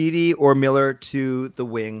move Petey or Miller to the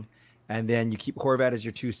wing, and then you keep Horvat as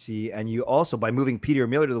your 2C, and you also, by moving Petey or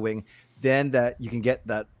Miller to the wing, then that you can get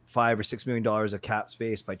that $5 or $6 million of cap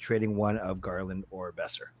space by trading one of Garland or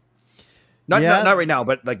Besser. Not right now,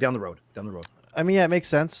 but like down the road. I mean, yeah, it makes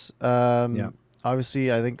sense.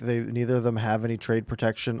 Obviously, I think neither of them have any trade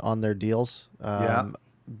protection on their deals.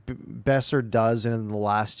 Besser does, and in the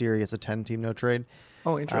last year, he gets a 10-team no trade.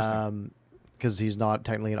 Oh, interesting. Because he's not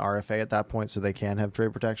technically an RFA at that point, so they can have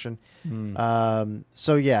trade protection.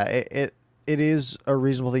 So yeah, it is a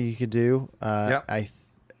reasonable thing you could do. I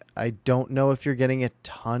don't know if you're getting a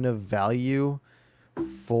ton of value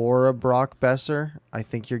for a Brock Besser. I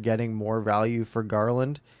think you're getting more value for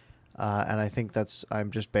Garland, and I think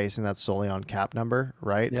I'm just basing that solely on cap number,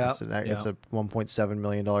 right? Yeah, it's a $1.7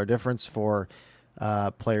 million difference for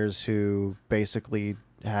players who basically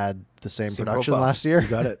had the same production profile. last year. You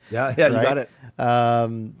got it. Yeah, right? You got it. I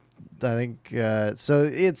think so.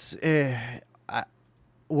 It's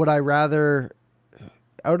would I rather,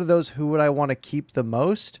 out of those, who would I want to keep the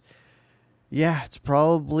most? Yeah, it's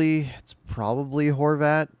probably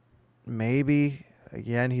Horvat. Maybe,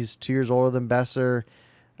 again, he's 2 years older than Besser.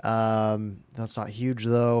 That's not huge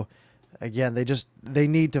though. Again, they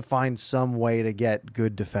need to find some way to get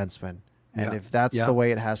good defensemen, and if that's the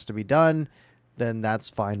way it has to be done, then that's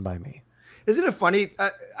fine by me. Isn't it funny?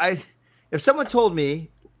 If someone told me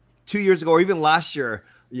 2 years ago or even last year,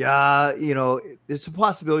 there's a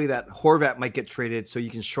possibility that Horvat might get traded so you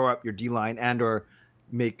can shore up your D line and or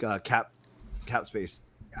make cap space,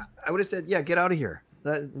 I would have said, get out of here.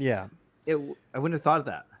 I wouldn't have thought of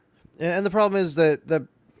that. And the problem is that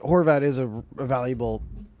Horvat is a valuable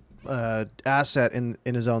asset in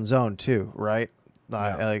his own zone too, right?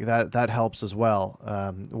 Like that helps as well,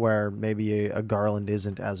 where maybe a Garland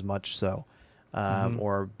isn't as much so,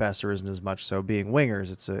 or Besser isn't as much so. Being wingers,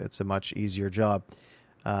 it's a much easier job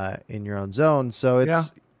in your own zone. So it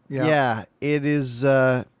is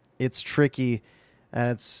it's tricky,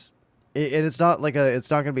 and it's not like it's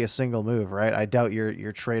not going to be a single move, right? I doubt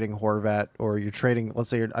you're trading Horvat, or you're trading,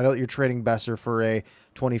 I doubt you're trading Besser for a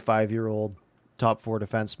 25-year-old top 4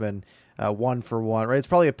 defenseman. 1 for 1, right? It's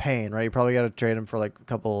probably a pain, right? You probably got to trade him for like a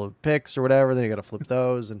couple of picks or whatever. Then you got to flip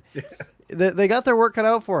those, and they got their work cut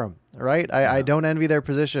out for them, right? I don't envy their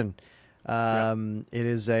position. It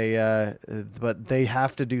is but they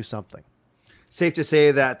have to do something. Safe to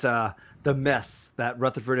say that the mess that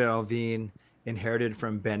Rutherford and Alvin inherited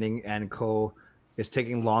from Benning and Co. is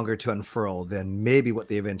taking longer to unfurl than maybe what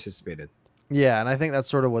they've anticipated. Yeah, and I think that's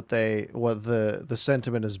sort of what the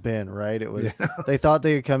sentiment has been, right? It was they thought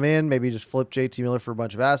they would come in, maybe just flip JT Miller for a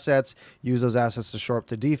bunch of assets, use those assets to shore up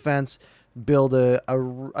the defense, build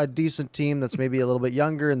a decent team that's maybe a little bit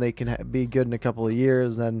younger, and they can be good in a couple of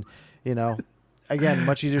years. Then, again,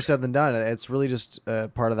 much easier said than done. It's really just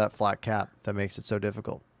part of that flat cap that makes it so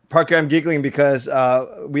difficult. Parker, I'm giggling because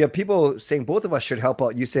we have people saying both of us should help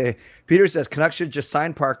out. You say, Peter says Canucks should just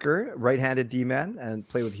sign Parker, right-handed D-man, and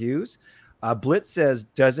play with Hughes. Blitz says,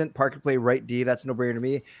 doesn't Parker play right D? That's a no-brainer to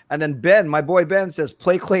me. And then Ben, my boy Ben, says,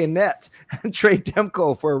 play Clay and net and trade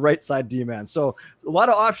Demko for a right side D-man. So a lot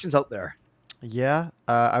of options out there. Yeah,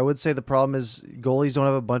 I would say the problem is goalies don't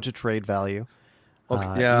have a bunch of trade value.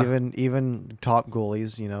 Okay, Even top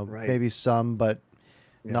goalies, maybe some, but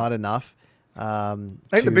not enough. I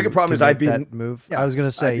think the bigger problem is I'd be that move. yeah, I was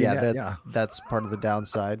gonna say, net, that's part of the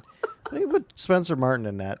downside. Maybe put Spencer Martin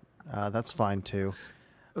in net. That's fine too.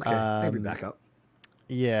 Okay, maybe back up.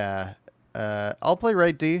 Yeah, I'll play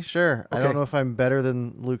right D. Sure. I don't know if I'm better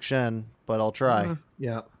than Luke Shen, but I'll try.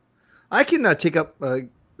 Yeah, I can take up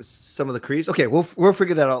some of the crease. Okay, we'll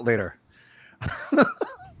figure that out later.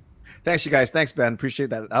 Thanks, you guys. Thanks, Ben. Appreciate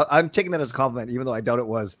that. I'm taking that as a compliment, even though I doubt it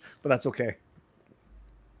was, but that's okay.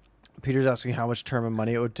 Peter's asking how much term and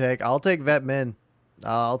money it would take. I'll take vet min.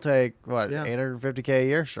 I'll take what, $850K a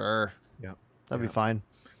year? Sure. Yeah, that'd be fine.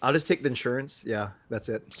 I'll just take the insurance. Yeah, that's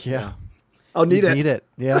it. Yeah. I'll need it. Need it.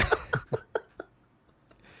 Yeah.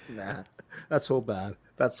 Nah, that's so bad.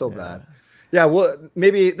 That's so bad. Yeah, well,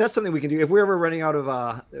 maybe that's something we can do. If we're ever running out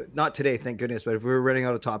of, not today, thank goodness, but if we're running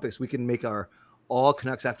out of topics, we can make our all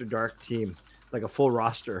Canucks After Dark team, like a full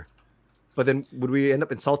roster. But then would we end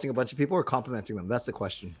up insulting a bunch of people or complimenting them? That's the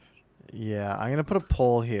question. Yeah, I'm going to put a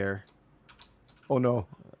poll here. Oh, no.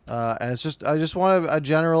 And it's just, I just want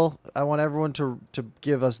I want everyone to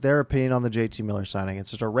give us their opinion on the JT Miller signing. It's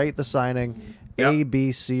just a rate the signing, A,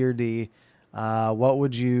 B, C, or D. What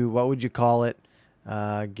would you call it?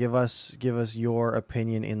 Give us your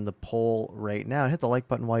opinion in the poll right now, and hit the like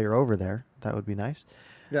button while you're over there. That would be nice.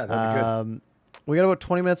 Yeah, that'd be good. We got about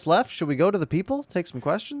 20 minutes left. Should we go to the people? Take some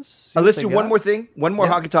questions? Let's do one more thing. One more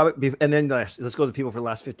hockey topic, and then let's go to the people for the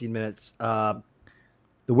last 15 minutes.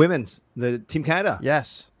 The women's, the Team Canada.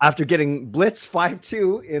 Yes. After getting blitzed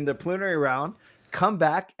 5-2 in the preliminary round, come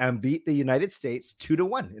back and beat the United States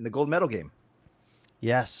 2-1 in the gold medal game.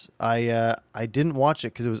 Yes. I didn't watch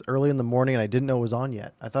it because it was early in the morning and I didn't know it was on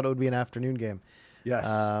yet. I thought it would be an afternoon game. Yes.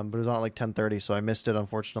 But it was on at like 10:30, so I missed it,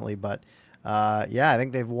 unfortunately. But I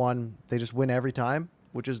think they've won. They just win every time,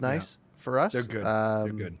 which is nice for us. They're good.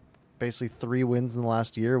 They're good. Basically 3 wins in the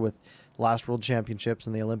last year, with last World Championships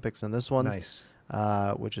and the Olympics and this one. Nice.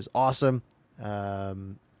 Which is awesome.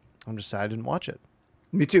 I'm just sad I didn't watch it.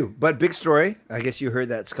 Me too. But big story. I guess you heard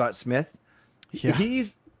that Scott Smith. Yeah.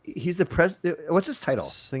 He's the president. What's his title?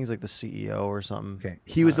 Things like the CEO or something. Okay.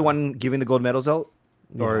 He was the one giving the gold medals out,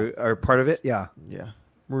 or part of it. Yeah. Yeah.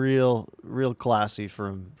 Real classy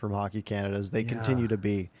from Hockey Canada, as they continue to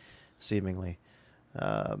be, seemingly.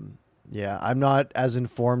 I'm not as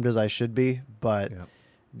informed as I should be, but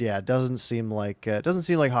it doesn't seem like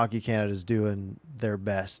Hockey Canada is doing their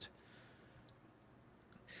best.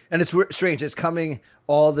 And it's strange. It's coming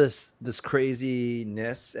all this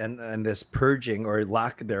craziness and this purging or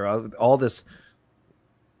lack thereof. All this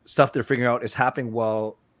stuff they're figuring out is happening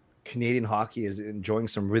while Canadian hockey is enjoying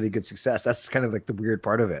some really good success. That's kind of like the weird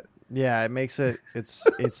part of it. Yeah, it makes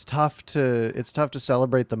it's tough to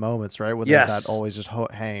celebrate the moments, right? Without that always just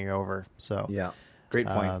hanging over. So great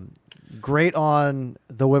point. Great on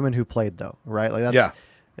the women who played, though, right? Like that's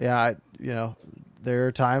there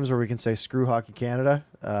are times where we can say screw Hockey Canada.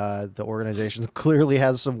 The organization clearly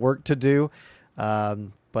has some work to do,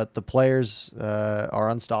 but the players are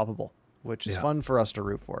unstoppable, which is fun for us to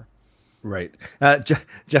root for. Right.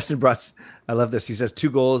 Justin Brutz, I love this. He says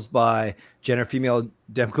 2 goals by Jenner female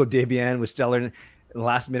Demko Debian with stellar in the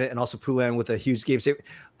last minute, and also Poulin with a huge game save.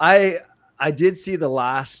 I did see the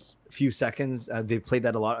last few seconds. They played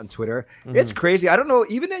that a lot on Twitter. Mm-hmm. It's crazy. I don't know,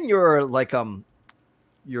 even in your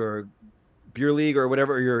your beer league or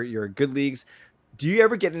whatever, or your good leagues, do you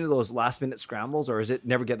ever get into those last minute scrambles, or is it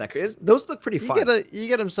never get that crazy? Those look pretty fun. You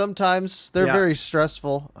get them sometimes. They're very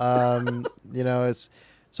stressful. It's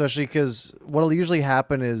especially because what'll usually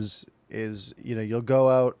happen is you'll go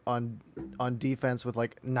out on defense with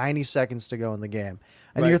like 90 seconds to go in the game,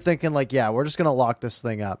 and you're thinking like, we're just gonna lock this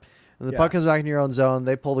thing up, and the puck comes back in your own zone,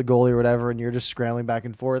 they pull the goalie or whatever, and you're just scrambling back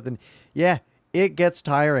and forth, and it gets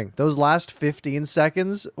tiring. Those last 15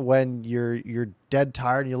 seconds when you're dead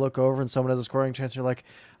tired and you look over and someone has a scoring chance, you're like,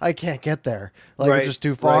 I can't get there, it's just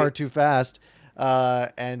too far, too fast,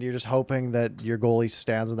 and you're just hoping that your goalie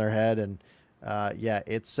stands on their head. And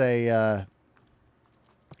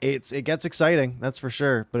it gets exciting, that's for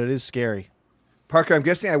sure, but it is scary. Parker, I'm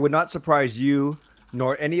guessing I would not surprise you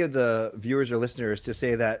nor any of the viewers or listeners to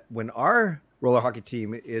say that when our roller hockey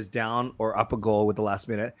team is down or up a goal with the last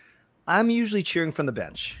minute, I'm usually cheering from the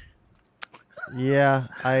bench. Yeah,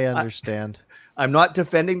 I understand. I'm not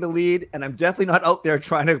defending the lead, and I'm definitely not out there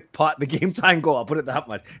trying to pot the game time goal. I'll put it that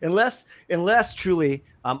much. Unless truly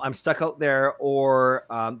I'm stuck out there, or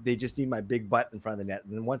they just need my big butt in front of the net.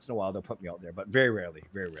 And then once in a while they'll put me out there, but very rarely.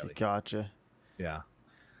 Gotcha. Yeah.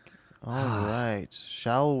 All right.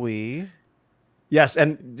 Shall we? Yes,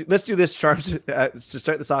 and let's do this, Charms, to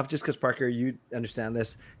start this off, just because, Parker, you understand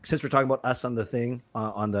this. Since we're talking about us on the thing,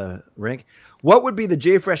 on the rink, what would be the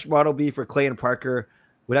J-Fresh model be for Clay and Parker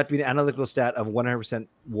would have to be an analytical stat of 100%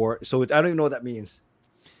 WAR. So I don't even know what that means.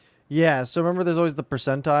 Yeah. So remember, there's always the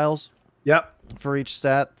percentiles Yep. for each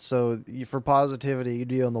stat. So for positivity, you'd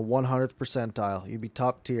be on the 100th percentile. You'd be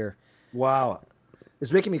top tier. Wow.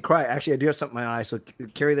 It's making me cry. Actually, I do have something in my eye, so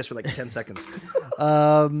carry this for like 10 seconds.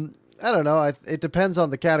 I don't know. It depends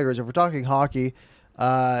on the categories. If we're talking hockey,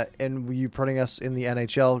 and you putting us in the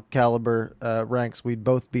NHL caliber ranks, we'd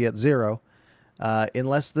both be at 0,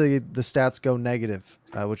 unless the stats go negative,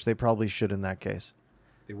 which they probably should in that case.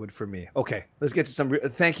 They would for me. Okay, let's get to some.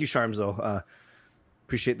 Thank you, Sharms, though.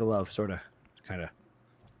 Appreciate the love, sort of, kind of.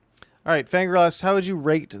 All right, Fangirl, how would you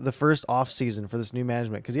rate the first off season for this new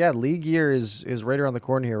management? Because league year is right around the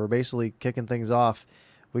corner here. We're basically kicking things off.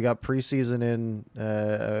 We got preseason in,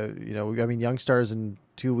 Young Stars in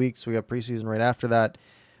 2 weeks. We got preseason right after that.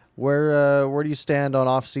 Where do you stand on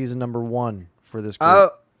off season number 1 for this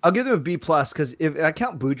group? I'll give them a B plus because if I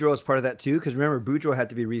count Boudreau as part of that too, because remember Boudreau had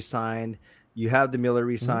to be re-signed. You have the Miller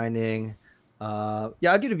re-signing. I'll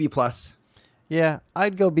give it a B plus. Yeah,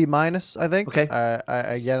 I'd go B minus. I think. Okay.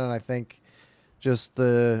 I think just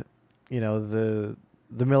the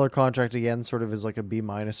Miller contract again sort of is like a B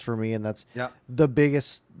minus for me, and that's the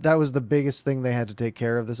biggest. That was the biggest thing they had to take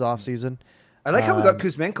care of this offseason. I like how we got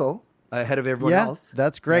Kuzmenko ahead of everyone else.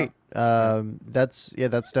 That's great. Yeah. That's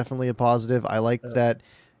definitely a positive. I like that.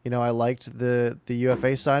 I liked the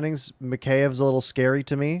UFA signings. Mikheyev's a little scary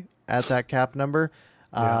to me at that cap number.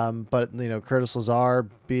 But Curtis Lazar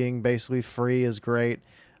being basically free is great.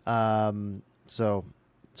 So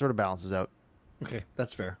it sort of balances out. Okay,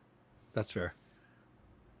 that's fair.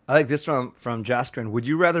 I like this from Jaskrin. Would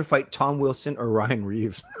you rather fight Tom Wilson or Ryan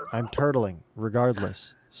Reeves? I'm turtling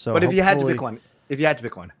regardless. So, but if you had to pick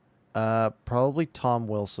one, probably Tom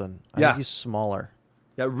Wilson. I think he's smaller.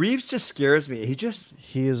 Yeah, Reeves just scares me.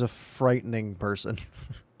 He is a frightening person.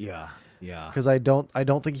 Yeah. Because I don't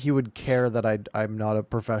think he would care that I'm not a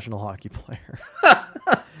professional hockey player.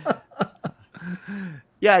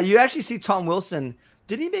 Yeah, you actually see Tom Wilson.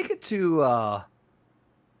 Did he make it to?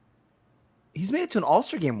 He's made it to an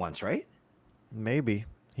All-Star game once, right? Maybe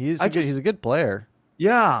he's a good player.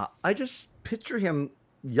 Yeah, I just picture him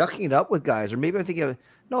yucking it up with guys, or maybe I'm thinking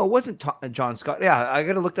no, it wasn't John Scott. Yeah, I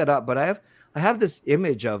got to look that up. But I have this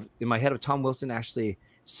image in my head of Tom Wilson actually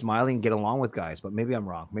smiling, and get along with guys. But maybe I'm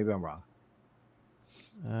wrong.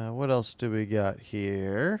 What else do we got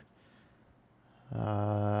here?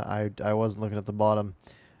 I wasn't looking at the bottom.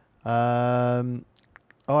 I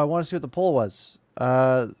want to see what the poll was.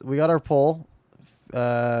 We got our poll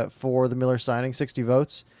for the Miller signing, 60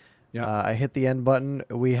 votes. Yeah. I hit the end button.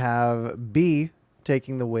 We have B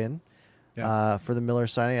taking the win for the Miller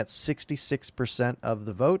signing at 66% of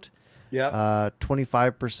the vote. Yeah.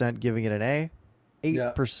 25% giving it an A.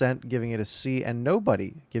 8% giving it a C, and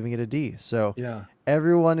nobody giving it a D. So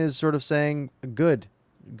everyone is sort of saying good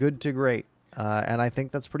to great. And I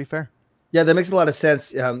think that's pretty fair. Yeah, that makes a lot of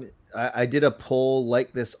sense. I did a poll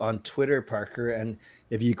like this on Twitter, Parker, and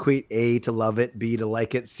if you equate A to love it, B to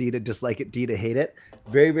like it, C to dislike it, D to hate it,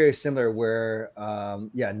 very, very similar where,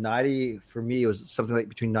 90 for me, it was something like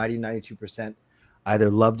between 90 and 92%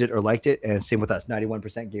 either loved it or liked it. And same with us,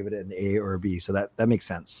 91% gave it an A or a B. So that makes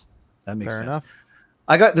sense. Fair enough.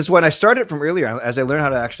 I got this one. I started from earlier as I learned how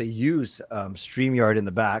to actually use StreamYard in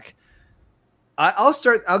the back.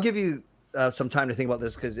 I'll give you some time to think about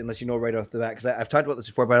this because unless you know right off the bat, because I've talked about this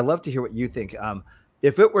before, but I'd love to hear what you think.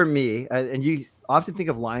 If it were me, and you often think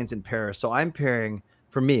of lines in pairs, so I'm pairing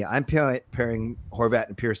Horvat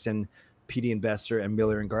and Pearson, Petey and Besser, and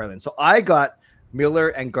Miller and Garland. So I got Miller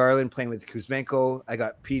and Garland playing with Kuzmenko. I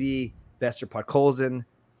got Petey, Besser, Podkolzin,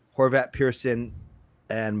 Horvat, Pearson,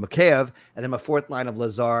 and Mikheyev, and then my fourth line of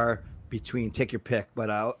Lazar between, take your pick, but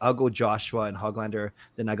I'll go Joshua and Hoglander.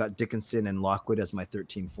 Then I got Dickinson and Lockwood as my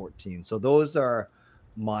 13-14. So those are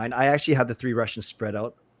mine. I actually have the 3 Russians spread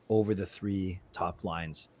out over the 3 top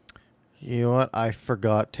lines. You know what? I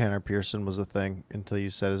forgot Tanner Pearson was a thing until you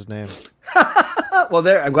said his name. Well,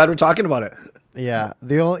 I'm glad we're talking about it. Yeah.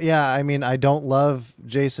 I mean, I don't love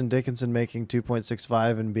Jason Dickinson making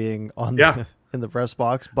 2.65 and being on in the press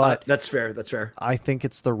box, but that's fair. I think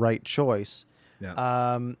it's the right choice.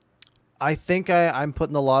 Yeah. I think I'm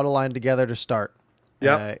putting the lotto line together to start.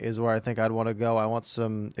 Is where I think I'd want to go. I want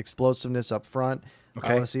some explosiveness up front. Okay.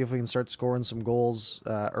 I want to see if we can start scoring some goals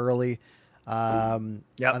early. I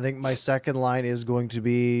think my second line is going to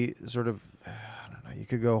be sort of, I don't know, you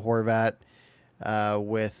could go Horvat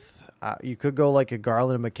you could go like a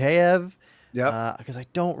Garland and Mikheyev. Yeah. Because I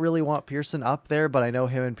don't really want Pearson up there, but I know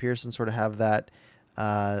him and Pearson sort of have that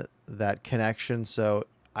connection. So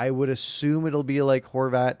I would assume it'll be like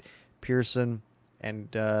Horvat, Pearson,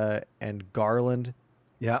 and Garland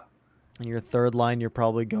Yeah. And your third line, you're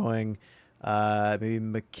probably going maybe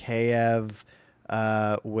Mikheyev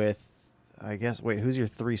with, I guess. Wait, who's your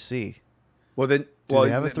 3C? Well, then, Do they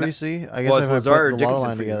have a 3C? I guess well, if it's I Lazar put or the Lotto Dickinson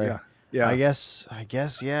line for you. together, Yeah. I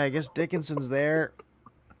guess, yeah. I guess Dickinson's there.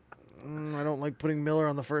 I don't like putting Miller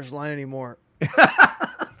on the first line anymore.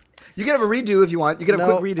 You can have a redo if you want. You can have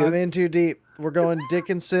a quick redo. I'm in too deep. We're going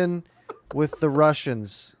Dickinson with the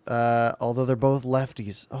Russians, although they're both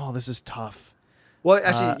lefties. Oh, this is tough. Well,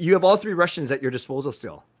 actually, you have all 3 Russians at your disposal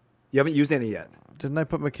still. You haven't used any yet. Didn't I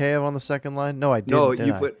put Mikheyev on the second line? No, I didn't. No, did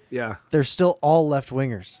you I? put, yeah. They're still all left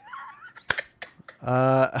wingers.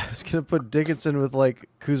 I was gonna put Dickinson with like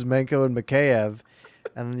Kuzmenko and Mikheyev,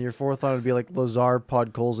 and then your fourth line would be like Lazar,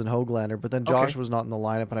 Podkolzin, and Höglander. But then Josh was not in the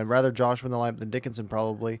lineup, and I'd rather Josh win the lineup than Dickinson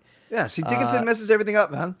probably. Yeah, see, Dickinson messes everything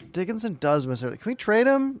up, man. Dickinson does miss everything. Can we trade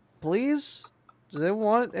him, please? Does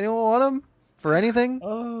anyone want him for anything?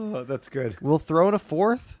 Oh, that's good. We'll throw in a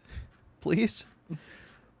fourth, please.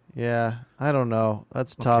 Yeah, I don't know.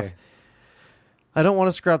 That's tough. Okay. I don't want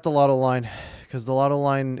to scrap the Lotto line because the Lotto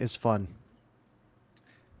line is fun.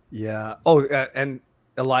 Yeah. Oh, and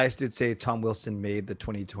Elias did say Tom Wilson made the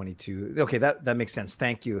 2022. Okay, that makes sense.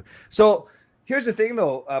 Thank you. So here's the thing,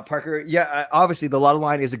 though, Parker. Yeah, obviously the Lotto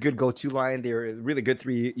line is a good go-to line. They were really good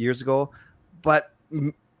 3 years ago, but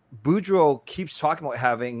Boudreau keeps talking about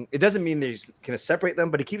having. It doesn't mean they're going to separate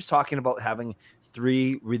them, but he keeps talking about having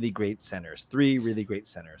 3 really great centers. 3 really great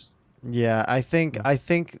centers. Yeah, I think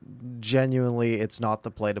genuinely it's not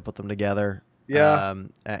the play to put them together. Yeah.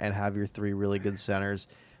 And have your 3 really good centers.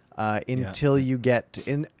 Until you get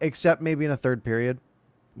except maybe in a third period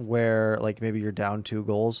where like maybe you're down 2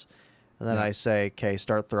 goals, and then I say, okay,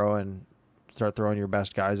 start throwing your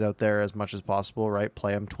best guys out there as much as possible, right?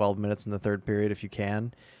 Play them 12 minutes in the third period if you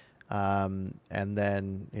can, and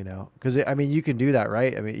then because you can do that,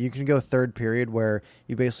 right? I mean, you can go third period where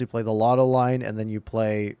you basically play the Lotto line and then you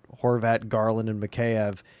play Horvat, Garland, and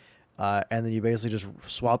Mikheyev. And then you basically just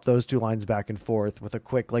swap those 2 lines back and forth with a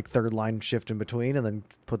quick like third line shift in between, and then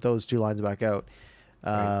put those 2 lines back out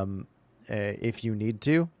if you need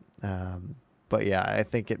to. But yeah, I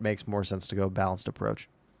think it makes more sense to go balanced approach.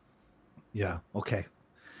 Yeah. Okay.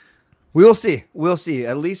 We'll see.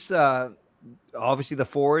 At least, obviously, the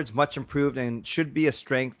forwards much improved and should be a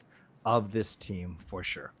strength of this team for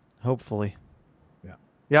sure. Hopefully. Yeah.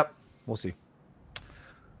 Yep. We'll see.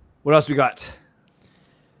 What else we got?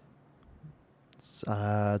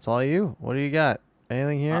 It's all you. What do you got?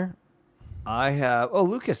 Anything here? I have. Oh,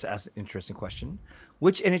 Lucas asked an interesting question.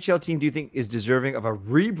 Which NHL team do you think is deserving of a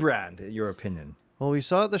rebrand, in your opinion? Well, we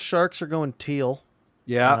saw the Sharks are going teal.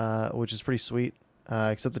 Yeah. Which is pretty sweet.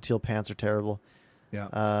 Except the teal pants are terrible.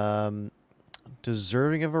 Yeah.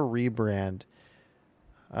 Deserving of a rebrand.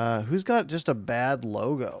 Who's got just a bad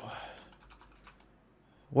logo?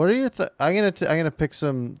 What are your I'm gonna pick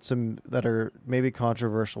some that are maybe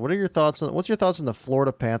controversial. What are your thoughts on? What's your thoughts on the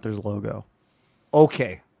Florida Panthers logo?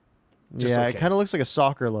 Okay. It kind of looks like a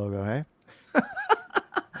soccer logo, hey?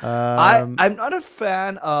 I'm not a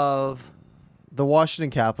fan of the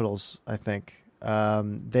Washington Capitals. I think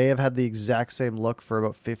they have had the exact same look for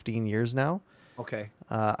about 15 years now. Okay.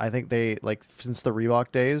 I think they since the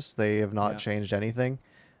Reebok days they have not changed anything.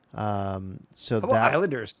 So how about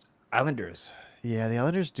Islanders. Yeah, the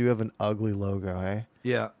Islanders do have an ugly logo, eh?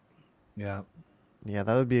 Yeah. Yeah, that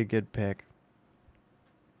would be a good pick.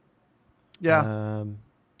 Yeah.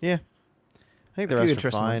 Yeah. I think the rest are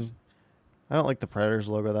fine. I don't like the Predators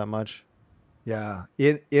logo that much. Yeah.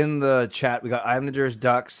 In the chat, we got Islanders,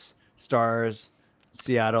 Ducks, Stars,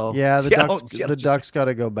 Seattle. Yeah, the Ducks got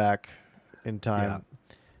to go back in time.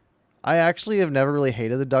 Yeah. I actually have never really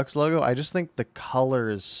hated the Ducks logo. I just think the color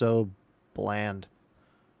is so bland.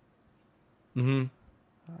 Mm-hmm.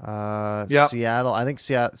 Seattle. I think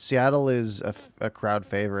Seattle is a crowd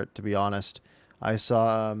favorite, to be honest. I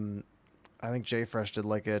saw, I think Jay Fresh did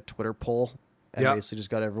like a Twitter poll and basically just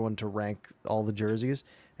got everyone to rank all the jerseys,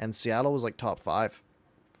 and Seattle was like top 5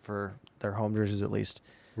 for their home jerseys at least.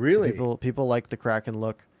 Really? So people like the Kraken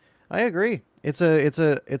look. I agree. It's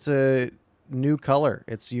a new color.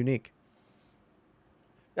 It's unique.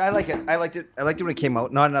 Yeah, I like it. I liked it when it came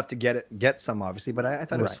out. Not enough to get some, obviously, but I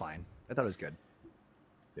thought it was fine. I thought it was good.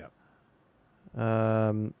 Yeah.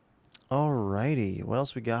 Alrighty. What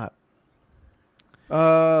else we got?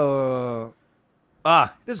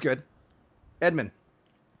 This is good. Edmund,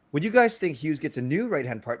 would you guys think Hughes gets a new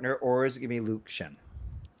right-hand partner, or is it going to be Luke Schenn?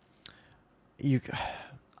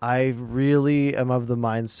 I really am of the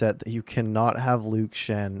mindset that you cannot have Luke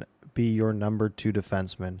Schenn be your number 2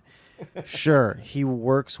 defenseman. Sure, he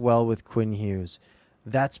works well with Quinn Hughes.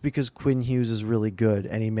 That's because Quinn Hughes is really good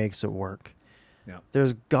and he makes it work. Yeah.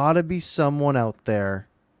 There's got to be someone out there,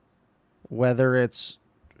 whether it's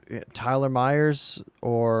Tyler Myers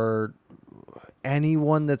or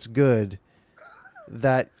anyone that's good,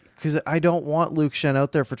 that because I don't want Luke Shen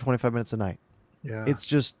out there for 25 minutes a night. Yeah. It's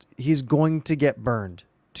just he's going to get burned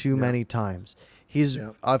too many times. He's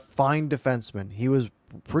a fine defenseman. He was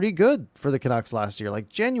pretty good for the Canucks last year, like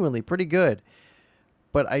genuinely pretty good.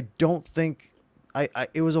 But I don't think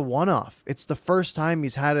it was a one-off. It's the first time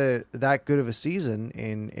he's had that good of a season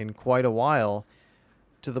in quite a while,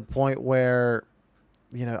 to the point where,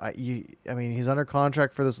 I mean, he's under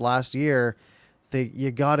contract for this last year.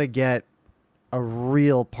 You got to get a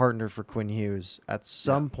real partner for Quinn Hughes at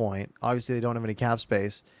some point. Obviously, they don't have any cap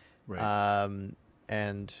space. Right.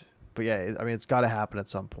 But yeah, I mean, it's got to happen at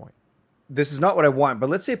some point. This is not what I want, but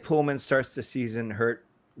let's say Pullman starts the season hurt.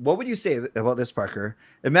 What would you say about this, Parker?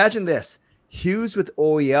 Imagine this: Hughes with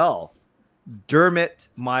OEL, Dermott,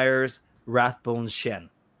 Myers, Rathbone,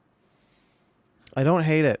 Shen. I don't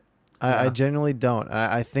hate it. I genuinely don't.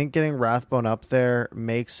 I think getting Rathbone up there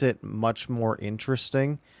makes it much more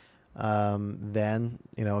interesting than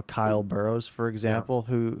Kyle Burrows, for example,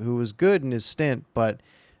 who was good in his stint, but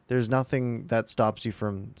there's nothing that stops you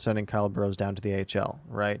from sending Kyle Burrows down to the AHL,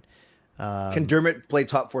 right? Can Dermott play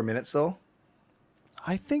top 4 minutes though?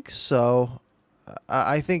 I think so.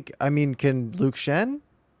 I mean, can Luke Shen?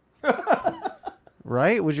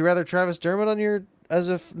 Right? Would you rather Travis Dermott as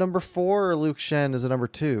a number 4 or Luke Shen as a number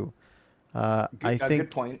 2? I think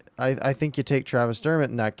good point. I think you take Travis Dermott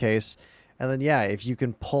in that case, and then if you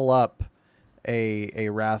can pull up a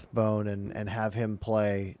Rathbone and have him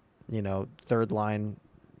play, third line,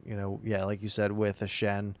 like you said, with a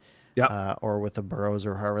Shen, or with a Burrows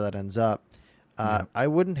or however that ends up, I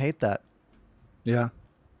wouldn't hate that. Yeah.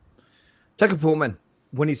 Tucker Pullman,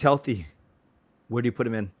 when he's healthy, where do you put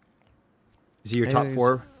him in? Is he your top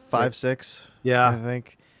 4? 5-6. Yeah, I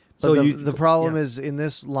think. But so the problem is in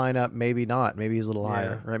this lineup, maybe not. Maybe he's a little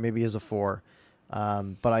higher, right? Maybe he's a 4.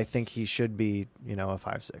 But I think he should be, a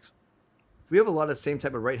 5-6. We have a lot of the same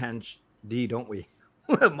type of right-hand D, don't we?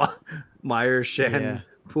 Myers, Shen,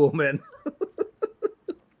 Pullman.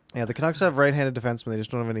 Yeah, the Canucks have right-handed defensemen. They just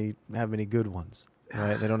don't have any good ones,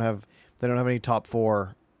 right? They don't have any top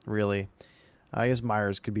 4 really. I guess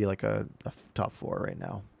Myers could be like a top 4 right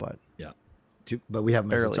now, but but we have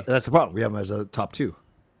him that's the problem. We have him as a top 2,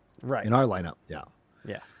 right, in our lineup. Yeah.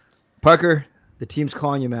 Parker, the team's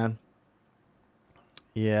calling you, man.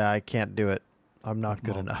 Yeah, I can't do it. I'm not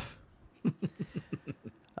good enough.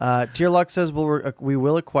 Tier Luck says we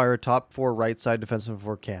will acquire a top 4 right side defenseman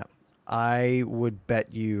for camp. I would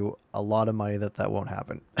bet you a lot of money that won't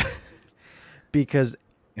happen, because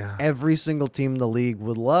every single team in the league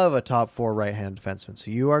would love a top 4 right-hand defenseman. So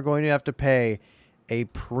you are going to have to pay a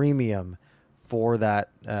premium for that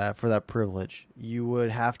privilege. You would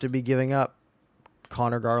have to be giving up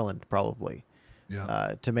Connor Garland probably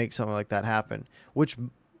to make something like that happen, which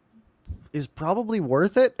is probably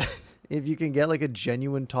worth it if you can get like a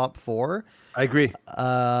genuine top 4. I agree.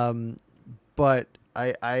 But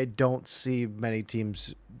I don't see many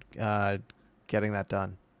teams getting that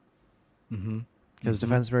done. Mm-hmm. Because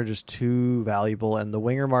defensemen are just too valuable, and the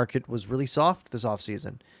winger market was really soft this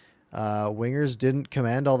offseason. Wingers didn't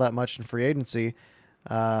command all that much in free agency,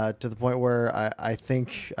 to the point where I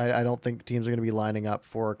don't think teams are going to be lining up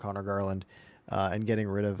for Connor Garland and getting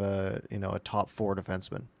rid of a top 4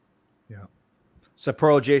 defenseman. Yeah.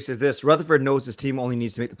 Sapporo J says this: Rutherford knows his team only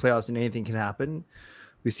needs to make the playoffs, and anything can happen.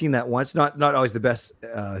 We've seen that once. Not always the best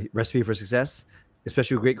recipe for success,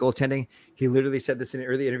 especially with great goaltending. He literally said this in an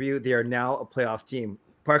early interview. They are now a playoff team.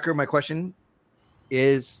 Parker, my question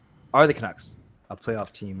is, are the Canucks a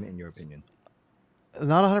playoff team in your opinion?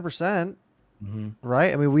 Not 100%,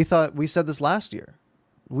 right? I mean, we said this last year.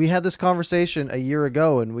 We had this conversation a year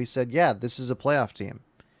ago, and we said, this is a playoff team.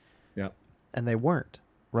 Yeah. And they weren't,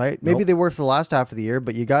 right? Maybe they were for the last half of the year,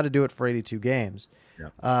 but you got to do it for 82 games. Yeah.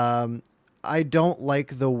 I don't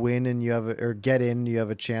like the win and you have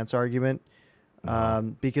a chance argument.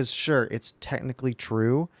 Because sure, it's technically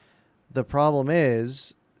true. The problem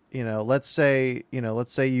is, let's say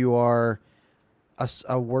you are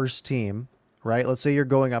a worse team, right? Let's say you're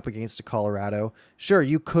going up against a Colorado. Sure,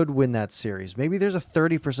 you could win that series. Maybe there's a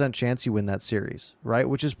 30% chance you win that series, right?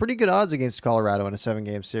 Which is pretty good odds against Colorado in a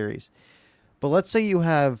 7-game series. But let's say you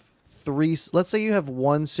have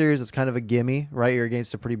one series that's kind of a gimme, right? You're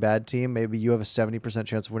against a pretty bad team. Maybe you have a 70%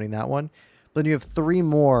 chance of winning that one. But then you have 3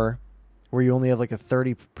 more where you only have like a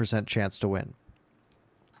 30% chance to win,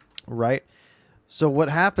 right? So what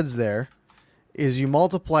happens there is you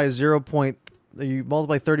multiply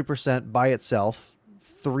 30% by itself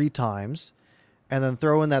 3 times, and then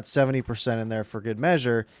throw in that 70% in there for good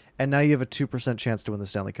measure, and now you have a 2% chance to win the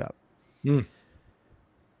Stanley Cup.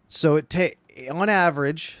 So on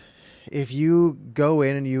average, if you go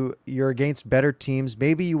in and you're against better teams,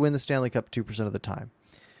 maybe you win the Stanley Cup 2% of the time.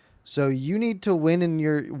 So you need to win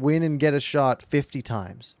and get a shot 50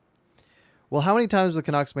 times. Well, how many times have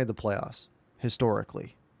the Canucks made the playoffs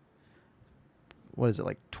historically? What is it,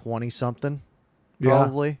 like 20 something?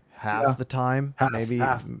 Probably half the time. Maybe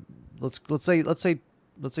half. Let's say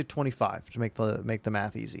 25 to make the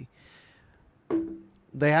math easy.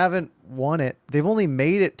 They haven't won it. They've only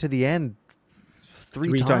made it to the end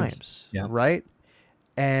three times. Yeah. Right?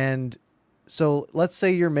 And so let's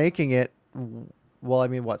say you're making it. Well, I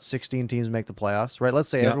mean, 16 teams make the playoffs, right? Let's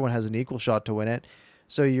say everyone has an equal shot to win it.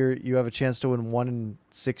 So you have a chance to win 1 in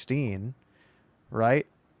 16, right?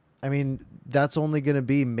 I mean, that's only going to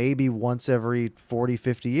be maybe once every 40,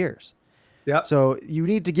 50 years. Yeah. So you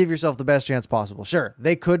need to give yourself the best chance possible. Sure,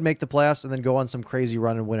 they could make the playoffs and then go on some crazy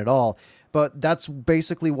run and win it all. But that's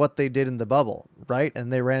basically what they did in the bubble, right?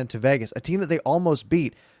 And they ran into Vegas, a team that they almost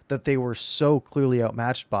beat, that they were so clearly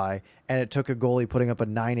outmatched by. And it took a goalie putting up a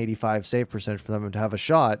 .985 save percentage for them to have a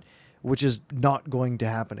shot, which is not going to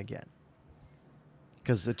happen again.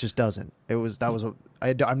 Because it just doesn't.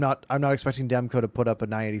 I'm not expecting Demko to put up a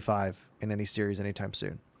 .985 in any series anytime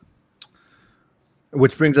soon.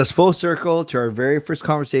 Which brings us full circle to our very first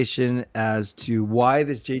conversation as to why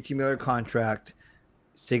this JT Miller contract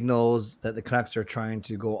signals that the Canucks are trying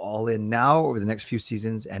to go all in now over the next few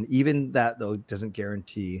seasons. And even that, though, doesn't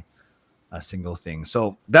guarantee a single thing.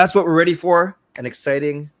 So that's what we're ready for. An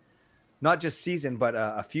exciting, not just season, but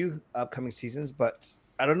a few upcoming seasons. But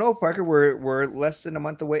I don't know, Parker, we're less than a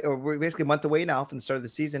month away, or we're basically a month away now from the start of the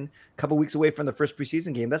season, a couple weeks away from the first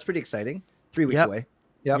preseason game. That's pretty exciting. 3 weeks away.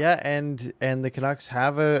 Yep. Yeah, and the Canucks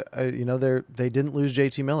have they didn't lose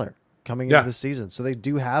JT Miller coming into the season, so they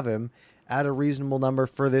do have him at a reasonable number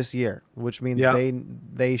for this year, which means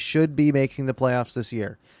they should be making the playoffs this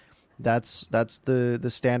year. That's the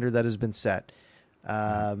standard that has been set.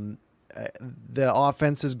 The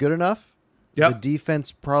offense is good enough. The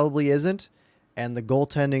defense probably isn't, and the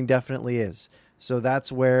goaltending definitely is. So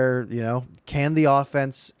that's where, can the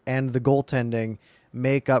offense and the goaltending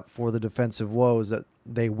make up for the defensive woes that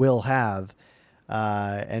they will have,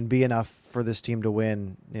 and be enough for this team to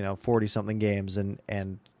win, 40 something games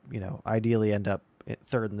and ideally end up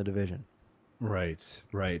third in the division. Right.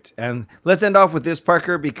 And let's end off with this,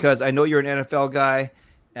 Parker, because I know you're an NFL guy,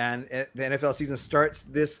 and the NFL season starts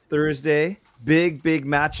this Thursday. Big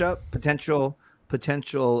matchup, potential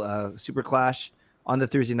super clash on the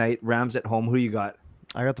Thursday night. Rams at home. Who you got?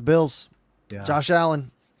 I got the Bills. Yeah. Josh Allen.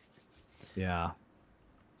 Yeah.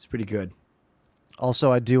 It's pretty good.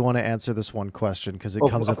 Also, I do want to answer this one question because it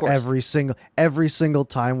comes up every single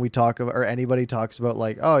time we talk about, or anybody talks about,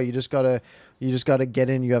 like, oh, you just gotta get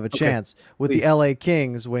in, you have a chance. With the LA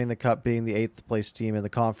Kings winning the Cup, being the 8th place team in the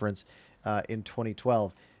conference in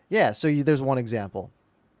 2012. Yeah, so there's one example.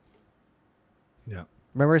 Yeah.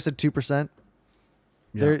 Remember I said 2%?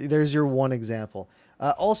 Yeah. There's your one example.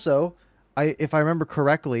 Also, if I remember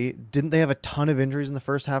correctly, didn't they have a ton of injuries in the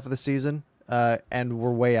first half of the season? And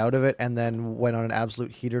were way out of it, and then went on an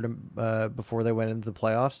absolute heater before they went into the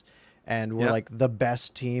playoffs, and were like the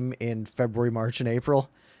best team in February, March, and April.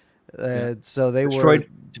 So they destroyed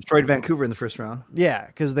Vancouver in the first round. Yeah,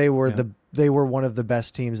 because they were they were one of the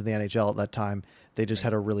best teams in the NHL at that time. They just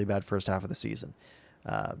had a really bad first half of the season.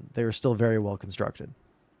 They were still very well constructed.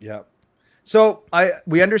 Yeah. So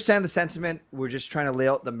we understand the sentiment. We're just trying to lay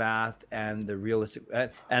out the math and the realistic,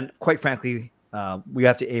 and quite frankly, we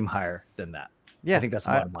have to aim higher than that. Yeah, I think that's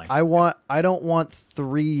the bottom line. I don't want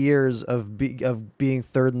 3 years of being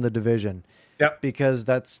third in the division. Yep. Because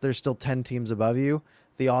there's still 10 teams above you.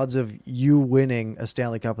 The odds of you winning a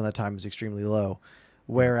Stanley Cup in that time is extremely low.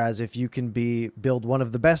 Whereas if you can build one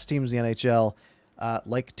of the best teams in the NHL,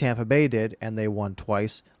 like Tampa Bay did, and they won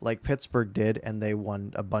twice, like Pittsburgh did, and they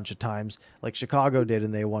won a bunch of times, like Chicago did,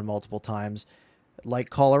 and they won multiple times, like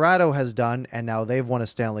Colorado has done, and now they've won a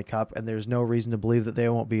Stanley Cup, and there's no reason to believe that they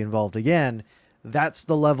won't be involved again. That's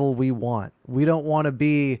the level we want. We don't want to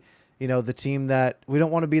be, the team we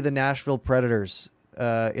don't want to be the Nashville Predators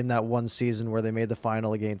in that one season where they made the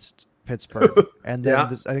final against Pittsburgh. And then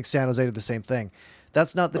I think San Jose did the same thing.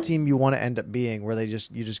 That's not the team you want to end up being, where you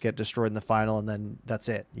just get destroyed in the final, and then that's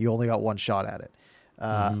it. You only got one shot at it.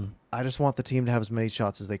 I just want the team to have as many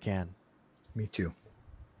shots as they can. Me too.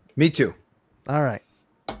 All right.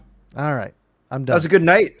 I'm done. That was a good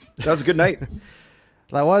night.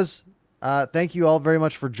 That was. Thank you all very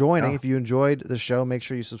much for joining. If you enjoyed the show, make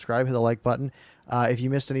sure you subscribe, hit the like button. If you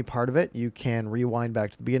missed any part of it, you can rewind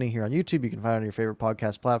back to the beginning here on YouTube. You can find it on your favorite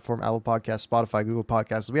podcast platform, Apple Podcasts, Spotify, Google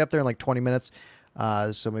Podcasts. It'll be up there in like 20 minutes.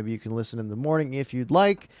 So maybe you can listen in the morning if you'd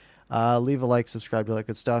like. Leave a like, subscribe to all that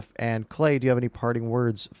good stuff. And Clay, do you have any parting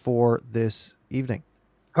words for this evening?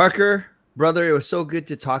 Parker, brother, it was so good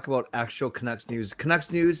to talk about actual Canucks news.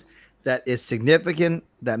 Canucks news that is significant,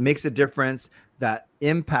 that makes a difference, that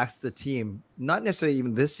impacts the team. Not necessarily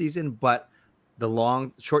even this season, but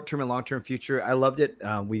the short-term and long-term future. I loved it.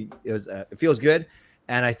 It feels good.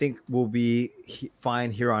 And I think we'll be fine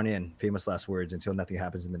here on in. Famous last words until nothing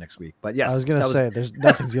happens in the next week. But yes, I was going to say there's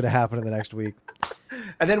nothing's going to happen in the next week.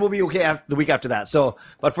 And then we'll be okay the week after that. So,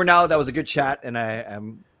 but for now, that was a good chat. And that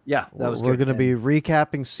was good. We're going to be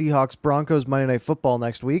recapping Seahawks Broncos Monday Night Football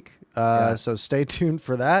next week. So stay tuned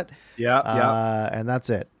for that. Yeah. And that's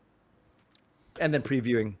it. And then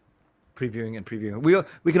previewing.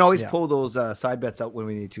 We can always pull those side bets out when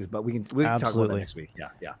we need to, but we can talk about that next week.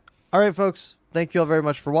 Yeah. All right, folks. Thank you all very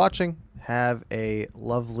much for watching. Have a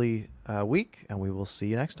lovely week, and we will see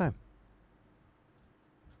you next time.